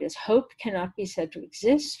 The quote is, "Hope cannot be said to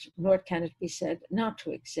exist, nor can it be said not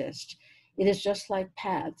to exist. It is just like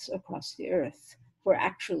paths across the earth, for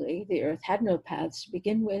actually the earth had no paths to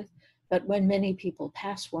begin with, but when many people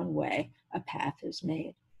pass one way, a path is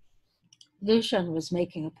made." Lu Xun was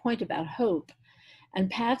making a point about hope, and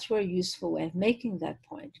paths were a useful way of making that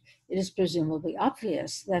point. It is presumably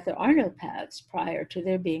obvious that there are no paths prior to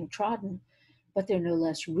their being trodden, but they're no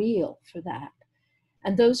less real for that.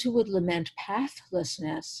 And those who would lament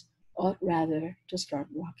pathlessness ought rather to start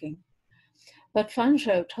walking. But Fan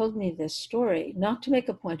Zhao told me this story not to make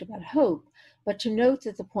a point about hope, but to note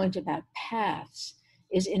that the point about paths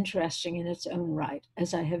is interesting in its own right,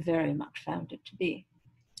 as I have very much found it to be.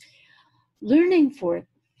 Learning, for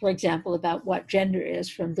example, about what gender is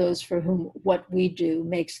from those for whom what we do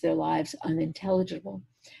makes their lives unintelligible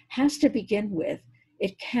has to begin with,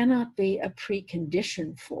 it cannot be a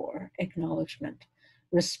precondition for acknowledgement,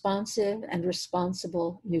 responsive and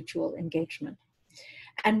responsible mutual engagement.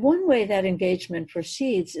 And one way that engagement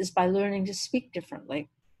proceeds is by learning to speak differently.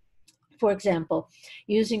 For example,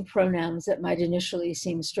 using pronouns that might initially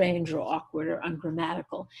seem strange or awkward or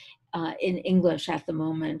ungrammatical. In English at the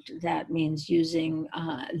moment, that means using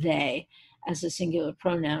they as a singular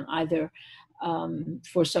pronoun, either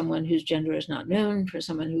for someone whose gender is not known, for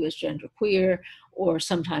someone who is genderqueer, or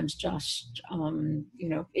sometimes just,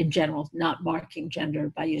 in general, not marking gender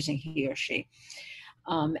by using he or she.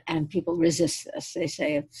 And people resist this. They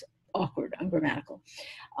say it's awkward, ungrammatical.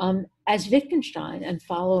 As Wittgenstein and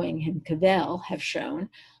following him Cavell have shown,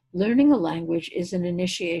 learning a language is an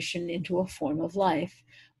initiation into a form of life.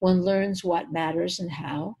 One learns what matters and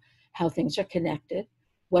how things are connected,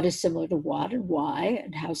 what is similar to what and why,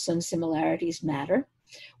 and how some similarities matter,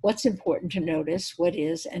 what's important to notice, what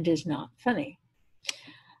is and is not funny.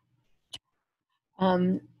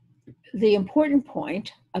 The important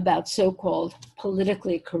point about so-called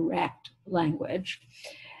politically correct language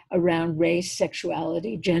around race,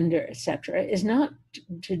 sexuality, gender, etc., is not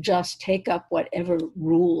to just take up whatever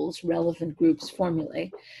rules relevant groups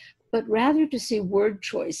formulate, but rather to see word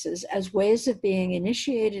choices as ways of being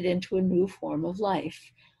initiated into a new form of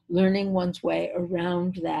life, learning one's way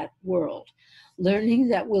around that world, learning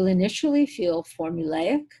that will initially feel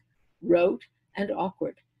formulaic, rote, and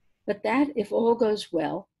awkward, but that, if all goes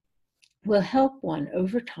well, will help one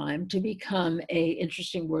over time to become a,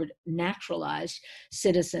 interesting word, naturalized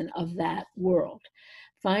citizen of that world,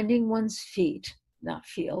 finding one's feet, not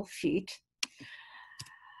feel, feet,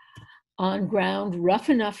 on ground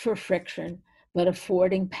rough enough for friction, but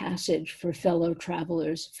affording passage for fellow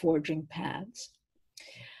travelers forging paths.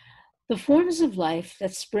 The forms of life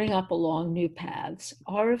that spring up along new paths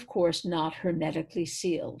are, of course, not hermetically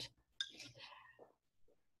sealed.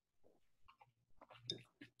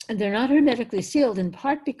 And they're not hermetically sealed in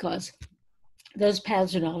part because those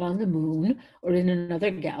paths are not on the moon or in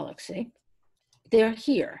another galaxy. They're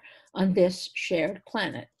here on this shared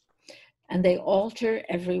planet, and they alter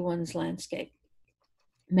everyone's landscape.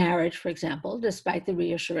 Marriage, for example, despite the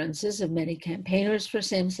reassurances of many campaigners for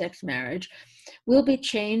same-sex marriage, will be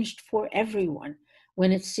changed for everyone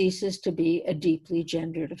when it ceases to be a deeply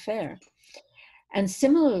gendered affair. And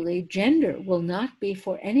similarly, gender will not be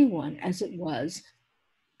for anyone as it was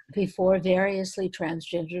before variously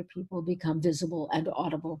transgender people become visible and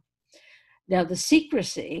audible. Now, the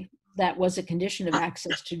secrecy that was a condition of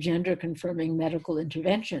access to gender-confirming medical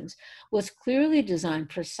interventions was clearly designed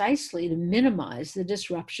precisely to minimize the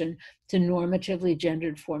disruption to normatively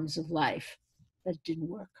gendered forms of life. That didn't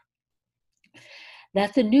work.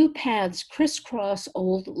 That the new paths crisscross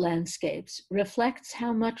old landscapes reflects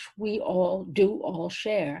how much we all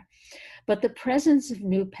share. But the presence of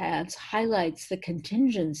new paths highlights the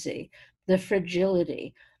contingency, the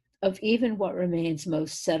fragility of even what remains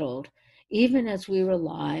most settled, even as we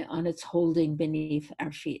rely on its holding beneath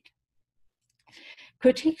our feet.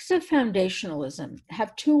 Critiques of foundationalism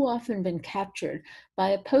have too often been captured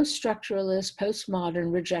by a post-structuralist,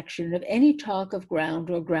 postmodern rejection of any talk of ground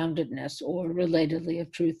or groundedness, or relatedly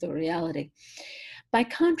of truth or reality. By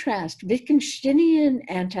contrast, Wittgensteinian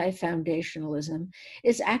anti-foundationalism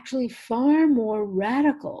is actually far more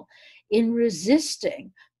radical in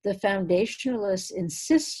resisting the foundationalist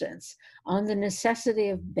insistence on the necessity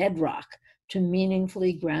of bedrock to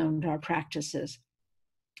meaningfully ground our practices.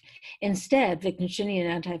 Instead, Wittgensteinian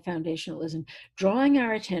anti-foundationalism, drawing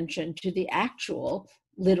our attention to the actual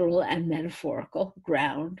literal and metaphorical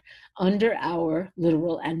ground under our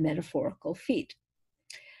literal and metaphorical feet.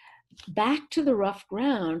 Back to the rough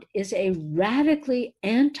ground is a radically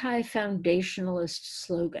anti-foundationalist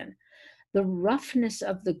slogan. The roughness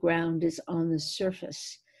of the ground is on the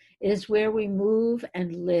surface. It is where we move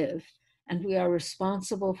and live, and we are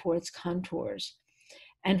responsible for its contours.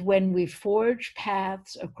 And when we forge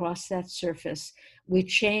paths across that surface, we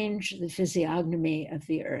change the physiognomy of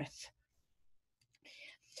the earth.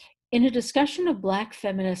 In a discussion of Black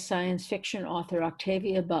feminist science fiction author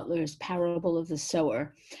Octavia Butler's Parable of the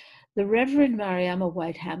Sower, the Reverend Mariama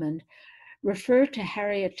White Hammond referred to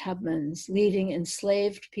Harriet Tubman's leading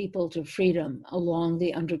enslaved people to freedom along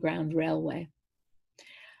the Underground Railway.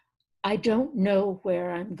 I don't know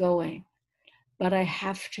where I'm going, but I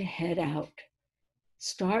have to head out.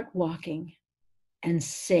 Start walking and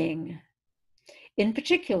sing. In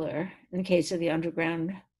particular, in the case of the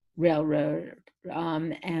Underground Railroad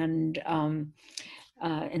and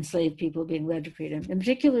enslaved people being led to freedom, in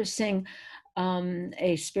particular sing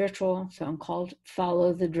a spiritual song called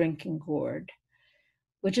Follow the Drinking Gourd,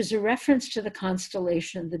 which is a reference to the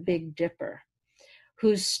constellation of the Big Dipper,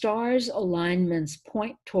 whose stars' alignments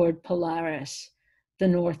point toward Polaris, the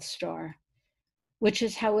North Star, which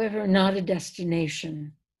is, however, not a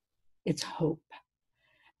destination, it's hope.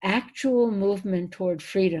 Actual movement toward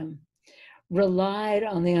freedom relied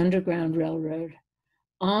on the Underground Railroad,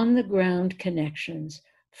 on the ground connections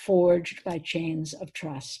forged by chains of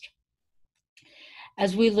trust.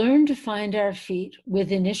 As we learn to find our feet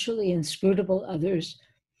with initially inscrutable others,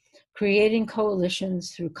 creating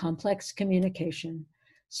coalitions through complex communication,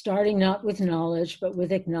 starting not with knowledge, but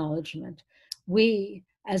with acknowledgement, we,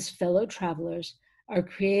 as fellow travelers, are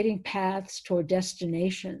creating paths toward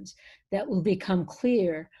destinations that will become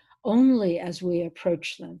clear only as we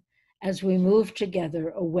approach them, as we move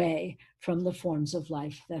together away from the forms of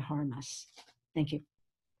life that harm us. Thank you.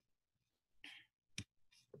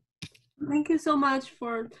 Thank you so much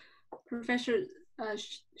for Professor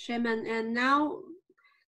Scheman. And now,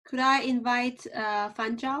 could I invite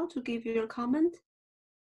Fan Zhao to give your comment?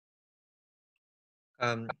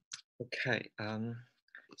 Okay.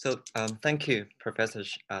 Thank you, Professor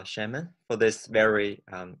Scheman, for this very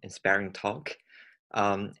inspiring talk.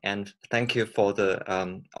 And thank you for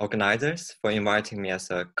the organizers for inviting me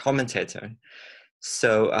as a commentator.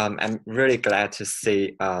 So I'm really glad to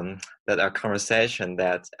see that our conversation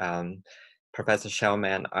that Professor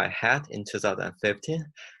Scheman and I had in 2015,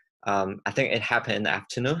 I think it happened in the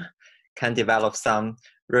afternoon, can develop some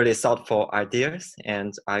really thoughtful ideas,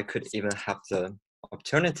 and I could even have the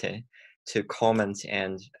opportunity to comment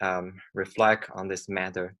and reflect on this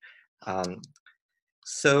matter.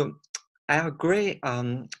 So I agree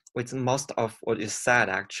with most of what you said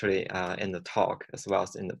actually in the talk as well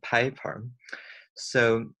as in the paper.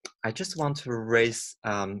 So I just want to raise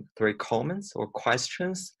 3 comments or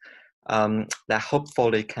questions that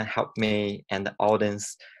hopefully can help me and the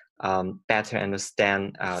audience better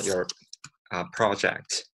understand your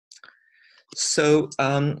project. So,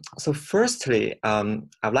 firstly,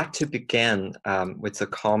 I'd like to begin with a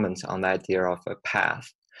comment on the idea of a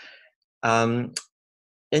path.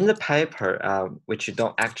 In the paper, which you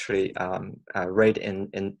don't actually read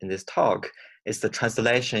in this talk, is the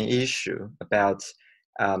translation issue about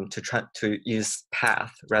to use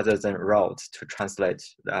path rather than road to translate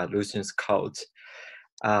Lucian's code.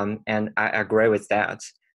 And I agree with that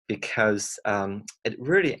because it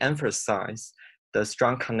really emphasizes the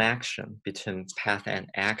strong connection between path and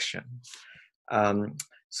action.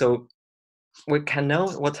 So we can know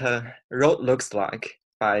what a road looks like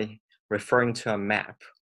by referring to a map,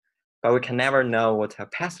 but we can never know what a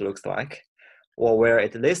path looks like, or where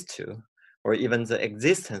it leads to, or even the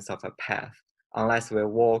existence of a path, unless we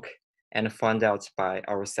walk and find out by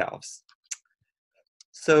ourselves.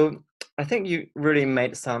 So I think you really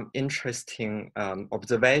made some interesting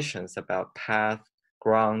observations about path,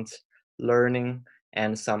 ground, learning,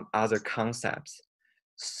 and some other concepts.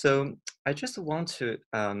 So I just want to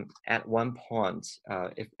add one point,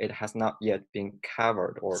 if it has not yet been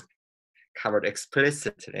covered or covered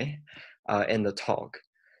explicitly in the talk.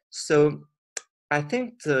 So I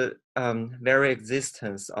think the very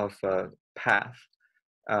existence of a path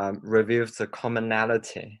reveals the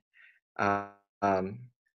commonality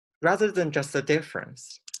rather than just the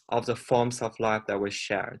difference of the forms of life that we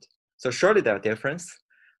shared. So surely there are differences,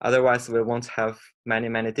 otherwise we won't have many,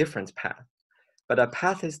 many different paths. But a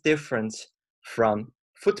path is different from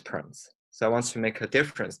footprints. So I want to make a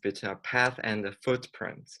difference between a path and a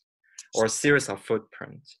footprint, or a series of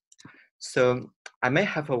footprints. So I may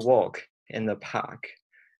have a walk in the park,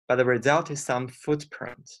 but the result is some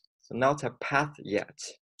footprint, so not a path yet.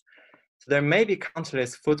 So there may be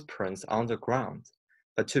countless footprints on the ground,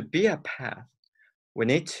 but to be a path, we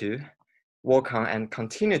need to walk on and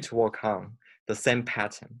continue to walk on the same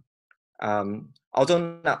pattern.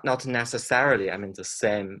 Although not necessarily, I mean, the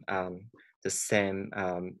same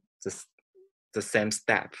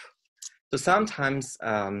step. So sometimes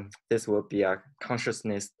this will be a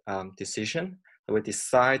consciousness decision that we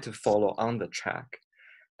decide to follow on the track.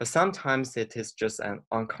 But sometimes it is just an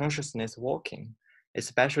unconsciousness walking,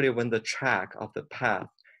 especially when the track of the path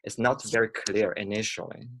is not very clear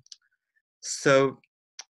initially. So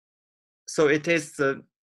it is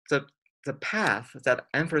the path that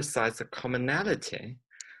emphasizes the commonality,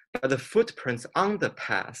 but the footprints on the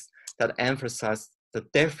path that emphasize the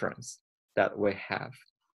difference that we have.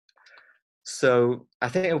 So I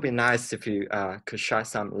think it would be nice if you could shed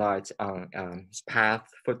some light on path,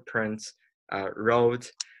 footprints, road,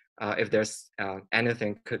 if there's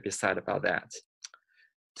anything could be said about that.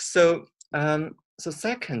 So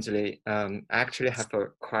secondly, I actually have a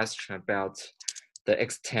question about the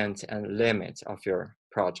extent and limit of your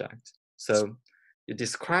project. So you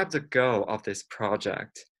describe the goal of this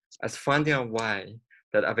project as finding a way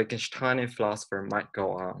that a Wittgensteinian philosopher might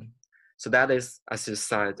go on. So that is, as you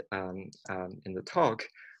said in the talk,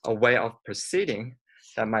 a way of proceeding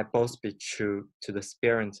that might both be true to the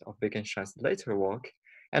spirit of Wittgenstein's later work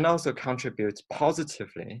and also contribute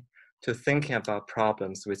positively to thinking about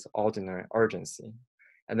problems with ordinary urgency.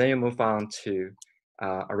 And then you move on to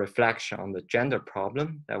a reflection on the gender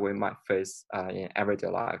problem that we might face in everyday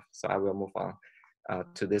life. So I will move on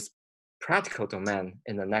to this practical domain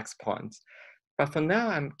in the next point. But for now,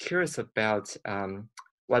 I'm curious about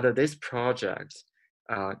whether this project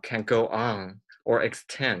can go on or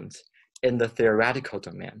extend in the theoretical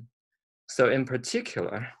domain. So in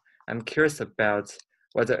particular, I'm curious about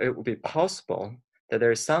whether it would be possible that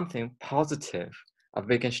there is something positive a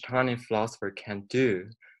Wittgensteinian philosopher can do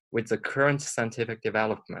with the current scientific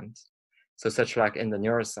development. So such like in the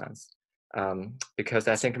neuroscience, because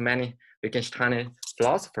I think many Wittgensteinian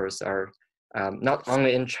philosophers are not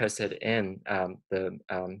only interested in the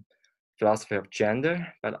philosophy of gender,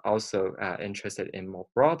 but also interested in more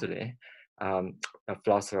broadly a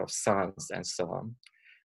philosophy of science and so on.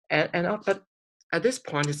 But at this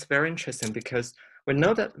point, it's very interesting because we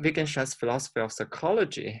know that Wittgenstein's philosophy of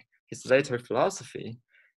psychology, his later philosophy,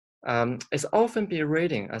 is often be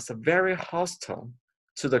reading as a very hostile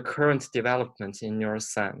to the current development in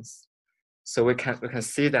neuroscience. So we can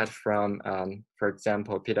see that from, for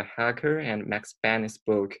example, Peter Hacker and Max Bennett's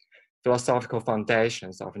book, Philosophical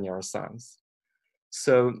Foundations of Neuroscience.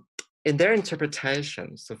 So in their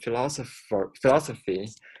interpretation, so philosophy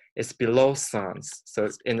is below science. So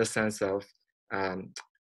in the sense of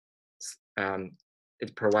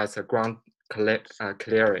it provides a ground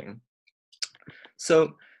clearing.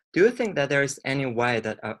 So do you think that there is any way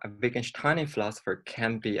that a Wittgensteinian philosopher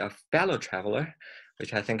can be a fellow traveler,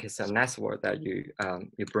 which I think is a nice word that you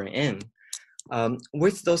bring in,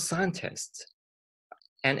 with those scientists?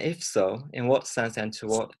 And if so, in what sense and to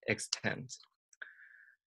what extent?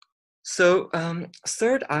 So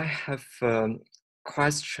third, I have a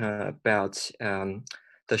question about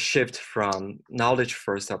the shift from knowledge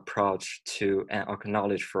first approach to an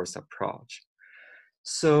acknowledge first approach.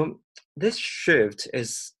 So this shift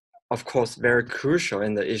is, of course, very crucial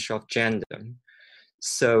in the issue of gender.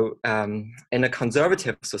 So in a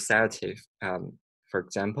conservative society, for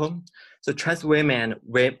example, so trans women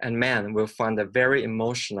and men will find a very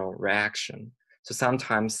emotional reaction. So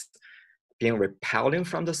sometimes being repelling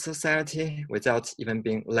from the society without even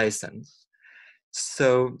being listened.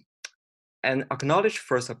 So an acknowledge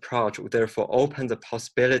first approach would therefore open the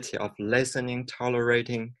possibility of listening,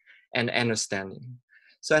 tolerating, and understanding.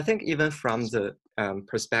 So I think even from the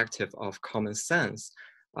perspective of common sense,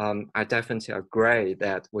 I definitely agree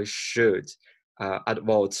that we should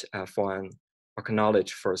advocate for an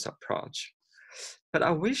acknowledge first approach. But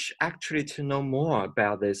I wish actually to know more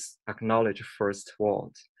about this acknowledge first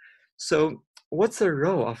word. So what's the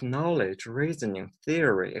role of knowledge, reasoning,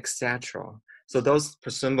 theory, etc.? So those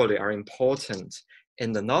presumably are important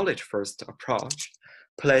in the knowledge first approach,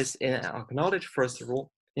 placed in an acknowledge first rule,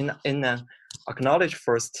 in an acknowledge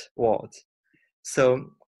first word. So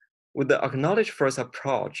would the acknowledge first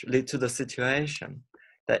approach lead to the situation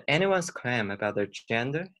that anyone's claim about their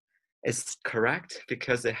gender is correct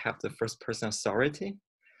because they have the first person authority?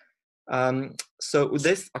 So would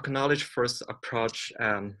this acknowledge first approach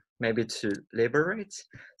maybe to liberate?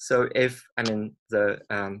 So if, I mean, the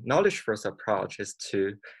knowledge first approach is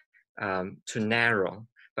to narrow,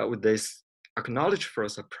 but with this acknowledge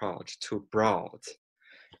first approach too broad?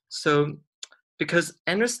 So because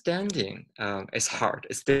understanding is hard,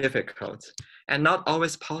 it's difficult, and not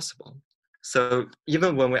always possible. So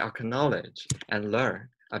even when we acknowledge and learn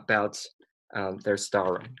about their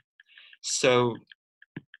story. So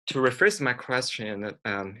to rephrase my question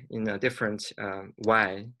in a different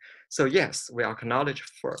way, so yes, we acknowledge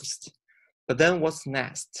first, but then what's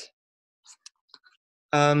next?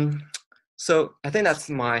 So I think that's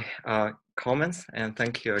my comments, and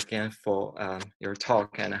thank you again for your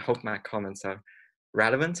talk, and I hope my comments are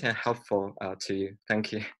relevant and helpful to you.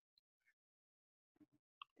 Thank you.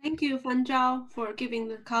 Thank you, Fan Zhao, for giving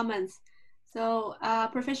the comments. So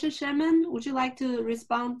Professor Scheman, would you like to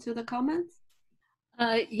respond to the comments?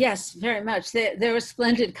 Yes, very much. There were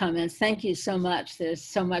splendid comments. Thank you so much. There's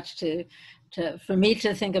so much for me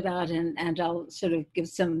to think about, and I'll sort of give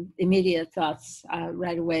some immediate thoughts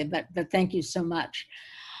right away, but thank you so much.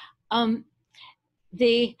 I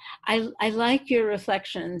like your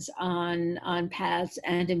reflections on paths,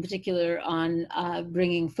 and in particular on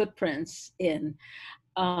bringing footprints in.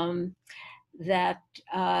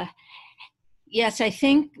 Yes, I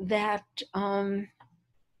think that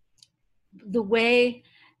the way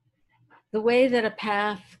that a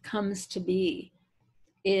path comes to be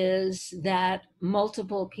is that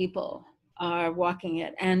multiple people are walking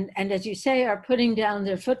it, and as you say, are putting down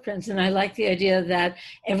their footprints. And I like the idea that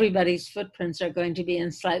everybody's footprints are going to be in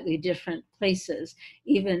slightly different places,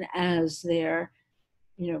 even as they're,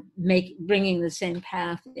 you know, bringing the same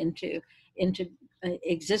path into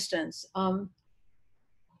existence.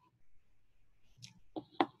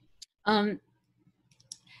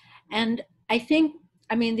 And I think,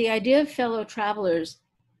 I mean, the idea of fellow travelers,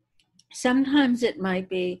 sometimes it might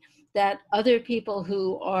be that other people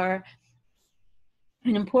who are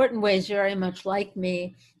in important ways very much like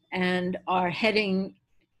me and are heading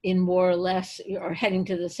in more or less, or heading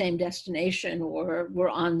to the same destination, or we're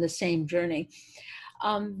on the same journey.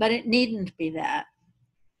 But it needn't be that.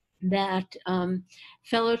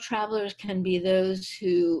 Fellow travelers can be those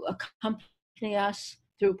who accompany us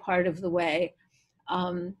through part of the way,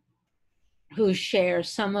 who share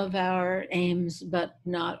some of our aims, but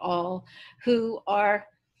not all, who are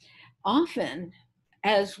often,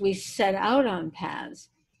 as we set out on paths,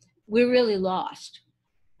 we're really lost.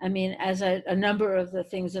 I mean, as a number of the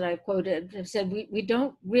things that I've quoted have said, we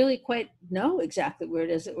don't really quite know exactly where it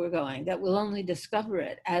is that we're going, that we'll only discover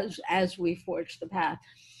it as we forge the path.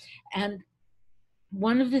 And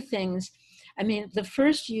one of the things, I mean, the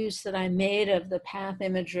first use that I made of the path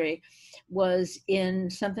imagery was in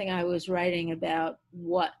something I was writing about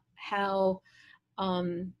how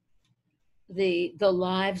the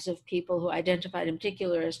lives of people who identified in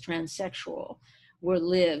particular as transsexual were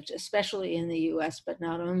lived, especially in the US, but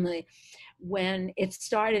not only, when it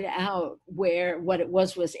started out where what it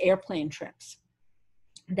was airplane trips.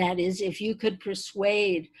 That is, if you could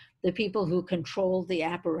persuade the people who controlled the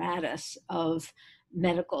apparatus of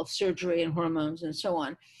medical surgery and hormones and so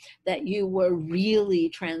on, that you were really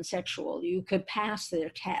transsexual, you could pass their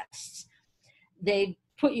tests, they'd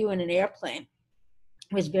put you in an airplane.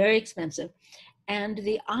 It was very expensive. And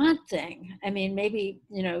the odd thing, I mean, maybe,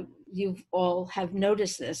 you know, you all have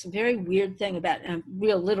noticed this, a very weird thing about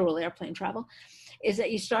real literal airplane travel is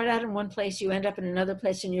that you start out in one place, you end up in another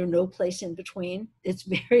place, and you're no place in between. It's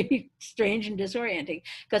very strange and disorienting,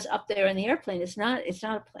 because up there in the airplane, it's not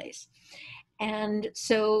a place. And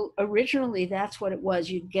so originally that's what it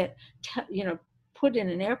was. You'd get, you know, put in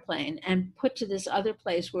an airplane and put to this other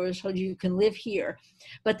place where it was told you can live here.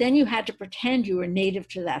 But then you had to pretend you were native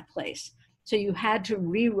to that place. So you had to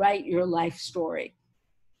rewrite your life story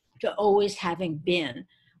to always having been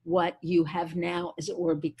what you have now, as it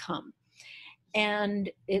were, become. And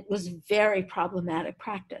it was very problematic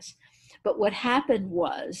practice. But what happened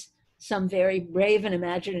was some very brave and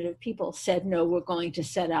imaginative people said, no, we're going to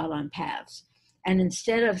set out on paths. And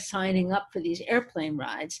instead of signing up for these airplane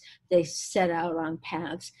rides, they set out on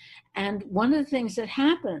paths. And one of the things that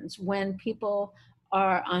happens when people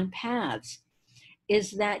are on paths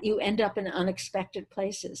is that you end up in unexpected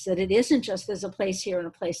places, that it isn't just there's a place here and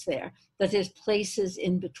a place there, that there's places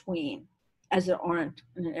in between, as there aren't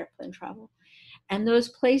in an airplane travel. And those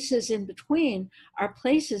places in between are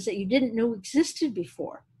places that you didn't know existed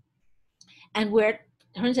before, and where it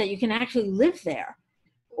turns out you can actually live there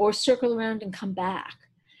or circle around and come back.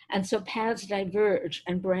 And so paths diverge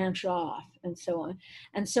and branch off and so on.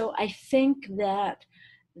 And so I think that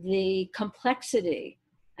the complexity,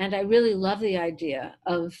 and I really love the idea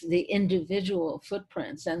of the individual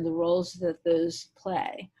footprints and the roles that those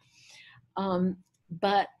play.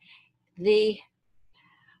 But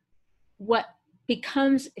what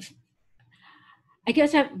becomes, I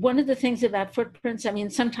guess one of the things about footprints, I mean,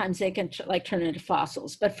 sometimes they can like turn into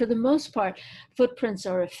fossils, but for the most part, footprints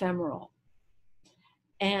are ephemeral.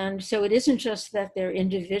 And so it isn't just that they're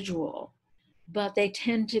individual, but they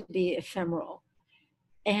tend to be ephemeral.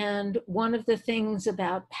 And one of the things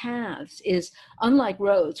about paths is, unlike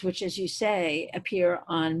roads, which, as you say, appear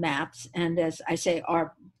on maps and, as I say,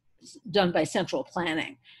 are done by central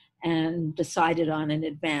planning and decided on in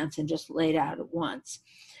advance and just laid out at once,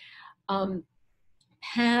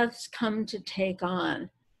 paths come to take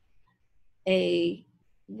on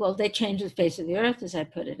well, they change the face of the earth, as I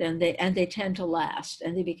put it, and they tend to last,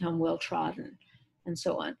 and they become well trodden, and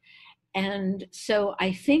so on. And so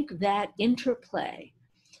I think that interplay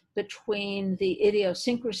between the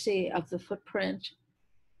idiosyncrasy of the footprint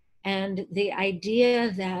and the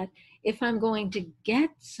idea that if I'm going to get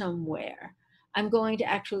somewhere, I'm going to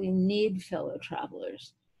actually need fellow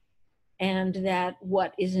travelers, and that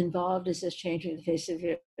what is involved is this changing the face of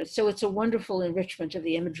the earth. So it's a wonderful enrichment of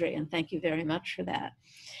the imagery, and thank you very much for that.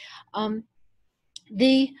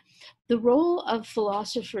 The role of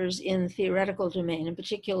philosophers in the theoretical domain, in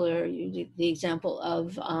particular, the example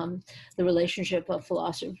of the relationship of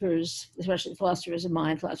philosophers, especially philosophers of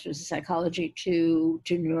mind, philosophers of psychology, to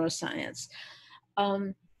neuroscience,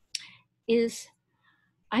 is,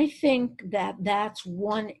 I think that that's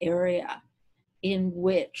one area in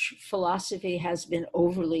which philosophy has been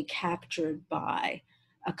overly captured by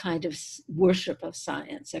a kind of worship of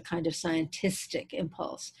science, a kind of scientistic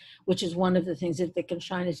impulse, which is one of the things that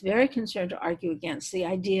Wittgenstein is very concerned to argue against, the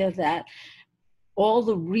idea that all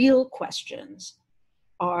the real questions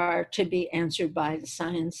are to be answered by the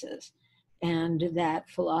sciences, and that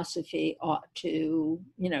philosophy ought to,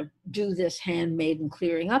 do this handmaiden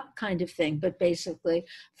clearing up kind of thing, but basically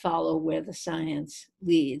follow where the science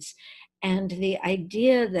leads. And the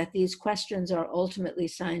idea that these questions are ultimately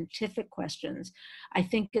scientific questions, I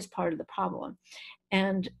think, is part of the problem.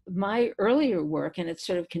 And my earlier work, and it's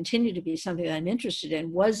sort of continued to be something that I'm interested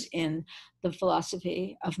in, was in the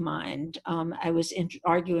philosophy of mind. I was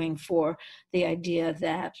arguing for the idea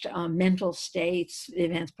that mental states,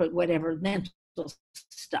 events, whatever, mental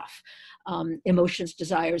stuff, emotions,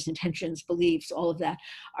 desires, intentions, beliefs, all of that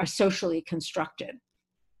are socially constructed.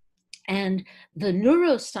 And the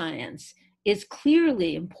neuroscience is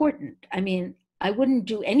clearly important. I mean, I wouldn't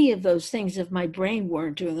do any of those things if my brain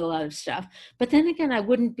weren't doing a lot of stuff. But then again, I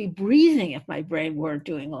wouldn't be breathing if my brain weren't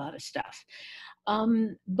doing a lot of stuff.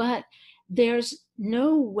 But there's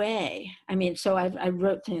no way, I mean, so I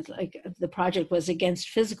wrote things like the project was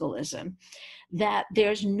against physicalism, that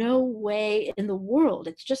there's no way in the world,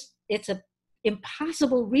 it's an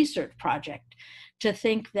impossible research project to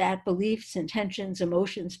think that beliefs, intentions,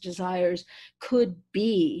 emotions, desires could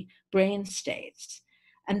be brain states.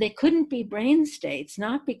 And they couldn't be brain states,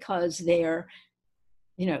 not because they're,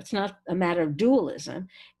 it's not a matter of dualism.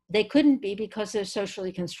 They couldn't be because they're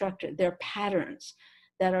socially constructed. They're patterns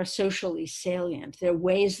that are socially salient. They're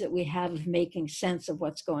ways that we have of making sense of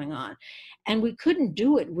what's going on. And we couldn't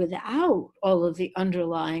do it without all of the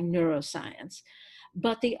underlying neuroscience.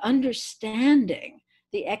 But the understanding,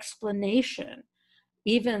 the explanation,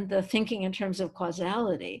 even the thinking in terms of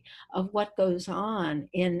causality of what goes on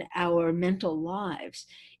in our mental lives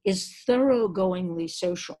is thoroughgoingly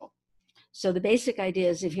social. So the basic idea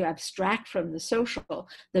is if you abstract from the social,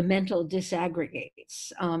 the mental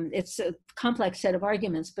disaggregates. It's a complex set of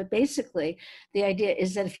arguments, but basically the idea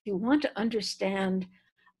is that if you want to understand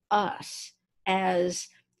us as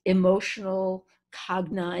emotional,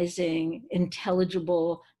 cognizing,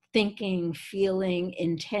 intelligible, thinking, feeling,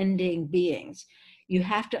 intending beings. You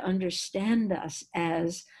have to understand us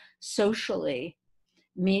as socially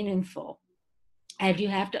meaningful, and you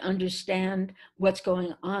have to understand what's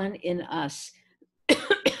going on in us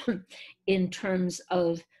in terms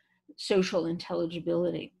of social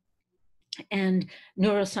intelligibility. And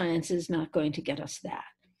neuroscience is not going to get us that.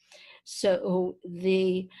 So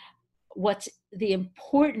what's the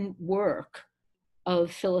important work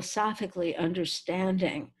of philosophically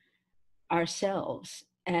understanding ourselves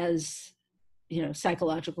as,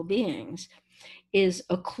 psychological beings is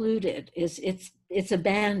occluded, it's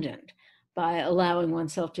abandoned by allowing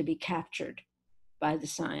oneself to be captured by the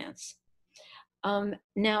science.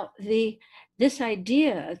 Now, this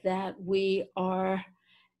idea that we are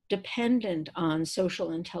dependent on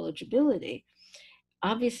social intelligibility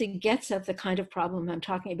obviously gets at the kind of problem I'm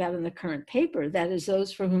talking about in the current paper, that is,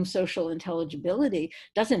 those for whom social intelligibility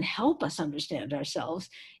doesn't help us understand ourselves.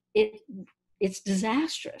 It's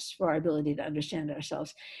disastrous for our ability to understand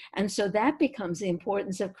ourselves. And so that becomes the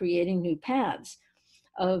importance of creating new paths,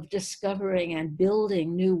 of discovering and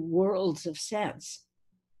building new worlds of sense,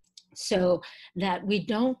 so that we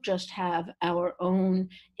don't just have our own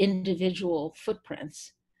individual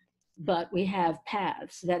footprints, but we have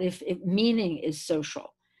paths, that if meaning is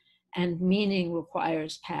social, and meaning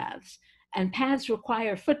requires paths, and paths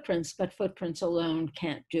require footprints, but footprints alone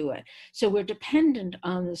can't do it. So we're dependent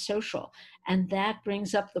on the social, and that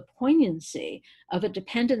brings up the poignancy of a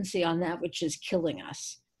dependency on that which is killing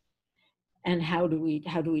us. And how do we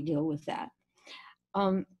deal with that?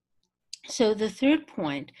 So the third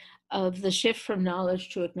point of the shift from knowledge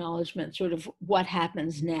to acknowledgement, sort of what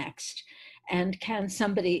happens next. And can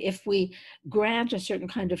somebody, if we grant a certain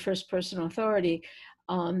kind of first-person authority,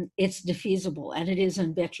 it's defeasible, and it is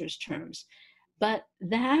on Boettcher's terms. But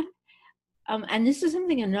that, and this is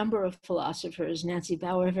something a number of philosophers, Nancy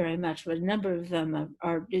Bauer very much, but a number of them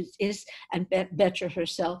and Boettcher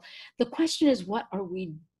herself, the question is, what are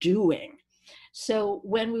we doing? So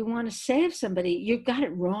when we want to say of somebody, you've got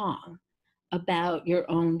it wrong about your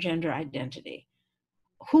own gender identity,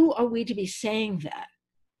 who are we to be saying that?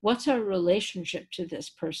 What's our relationship to this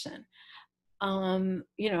person? How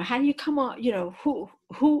do you come on,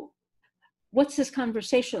 what's this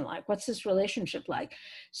conversation like? What's this relationship like?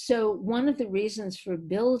 So one of the reasons for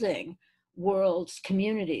building worlds,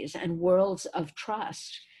 communities, and worlds of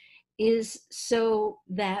trust is so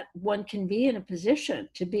that one can be in a position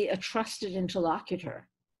to be a trusted interlocutor,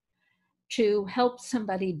 to help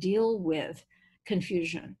somebody deal with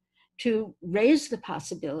confusion, to raise the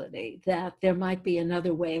possibility that there might be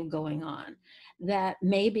another way of going on, that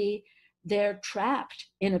maybe they're trapped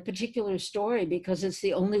in a particular story because it's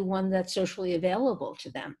the only one that's socially available to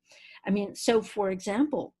them. I mean, so for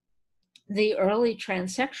example, the early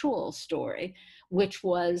transsexual story, which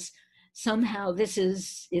was somehow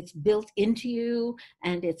it's built into you,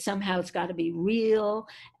 and it's got to be real,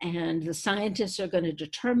 and the scientists are going to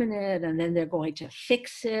determine it, and then they're going to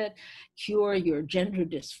fix it, cure your gender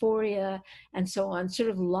dysphoria, and so on, sort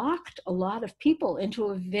of locked a lot of people into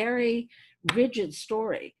a very rigid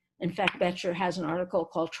story. In fact, Boettcher has an article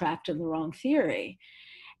called Trapped in the Wrong Theory.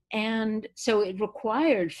 And so it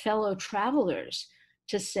required fellow travelers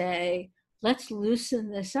to say, let's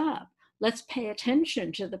loosen this up. Let's pay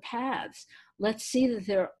attention to the paths. Let's see that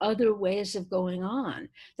there are other ways of going on,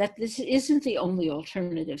 that this isn't the only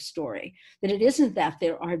alternative story, that it isn't that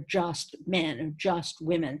there are just men or just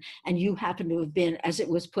women, and you happen to have been, as it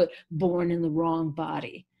was put, born in the wrong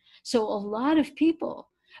body. So a lot of people,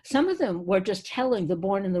 some of them were just telling the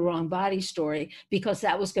born in the wrong body story because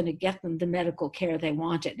that was going to get them the medical care they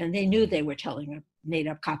wanted, and they knew they were telling a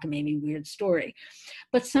made-up cockamamie weird story.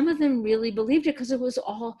 But some of them really believed it because it was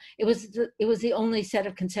the only set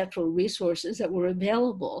of conceptual resources that were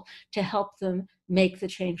available to help them make the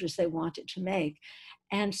changes they wanted to make.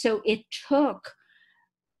 And so it took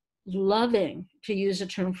loving, to use a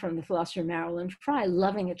term from the philosopher Marilyn Frye,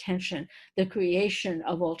 loving attention, the creation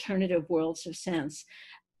of alternative worlds of sense.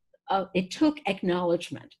 It took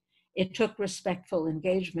acknowledgement. It took respectful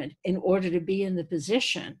engagement in order to be in the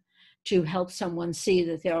position to help someone see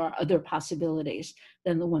that there are other possibilities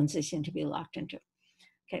than the ones they seem to be locked into.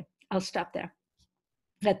 Okay, I'll stop there.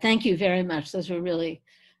 But thank you very much. Those were really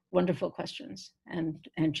wonderful questions and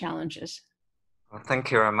challenges. Well, thank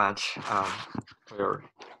you very much for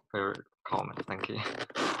your comment. Thank you.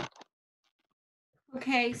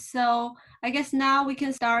 Okay, so I guess now we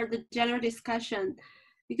can start the general discussion,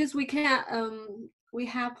 because we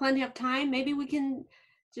have plenty of time. Maybe we can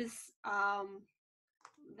just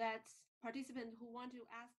let participants who want to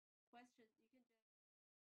ask questions.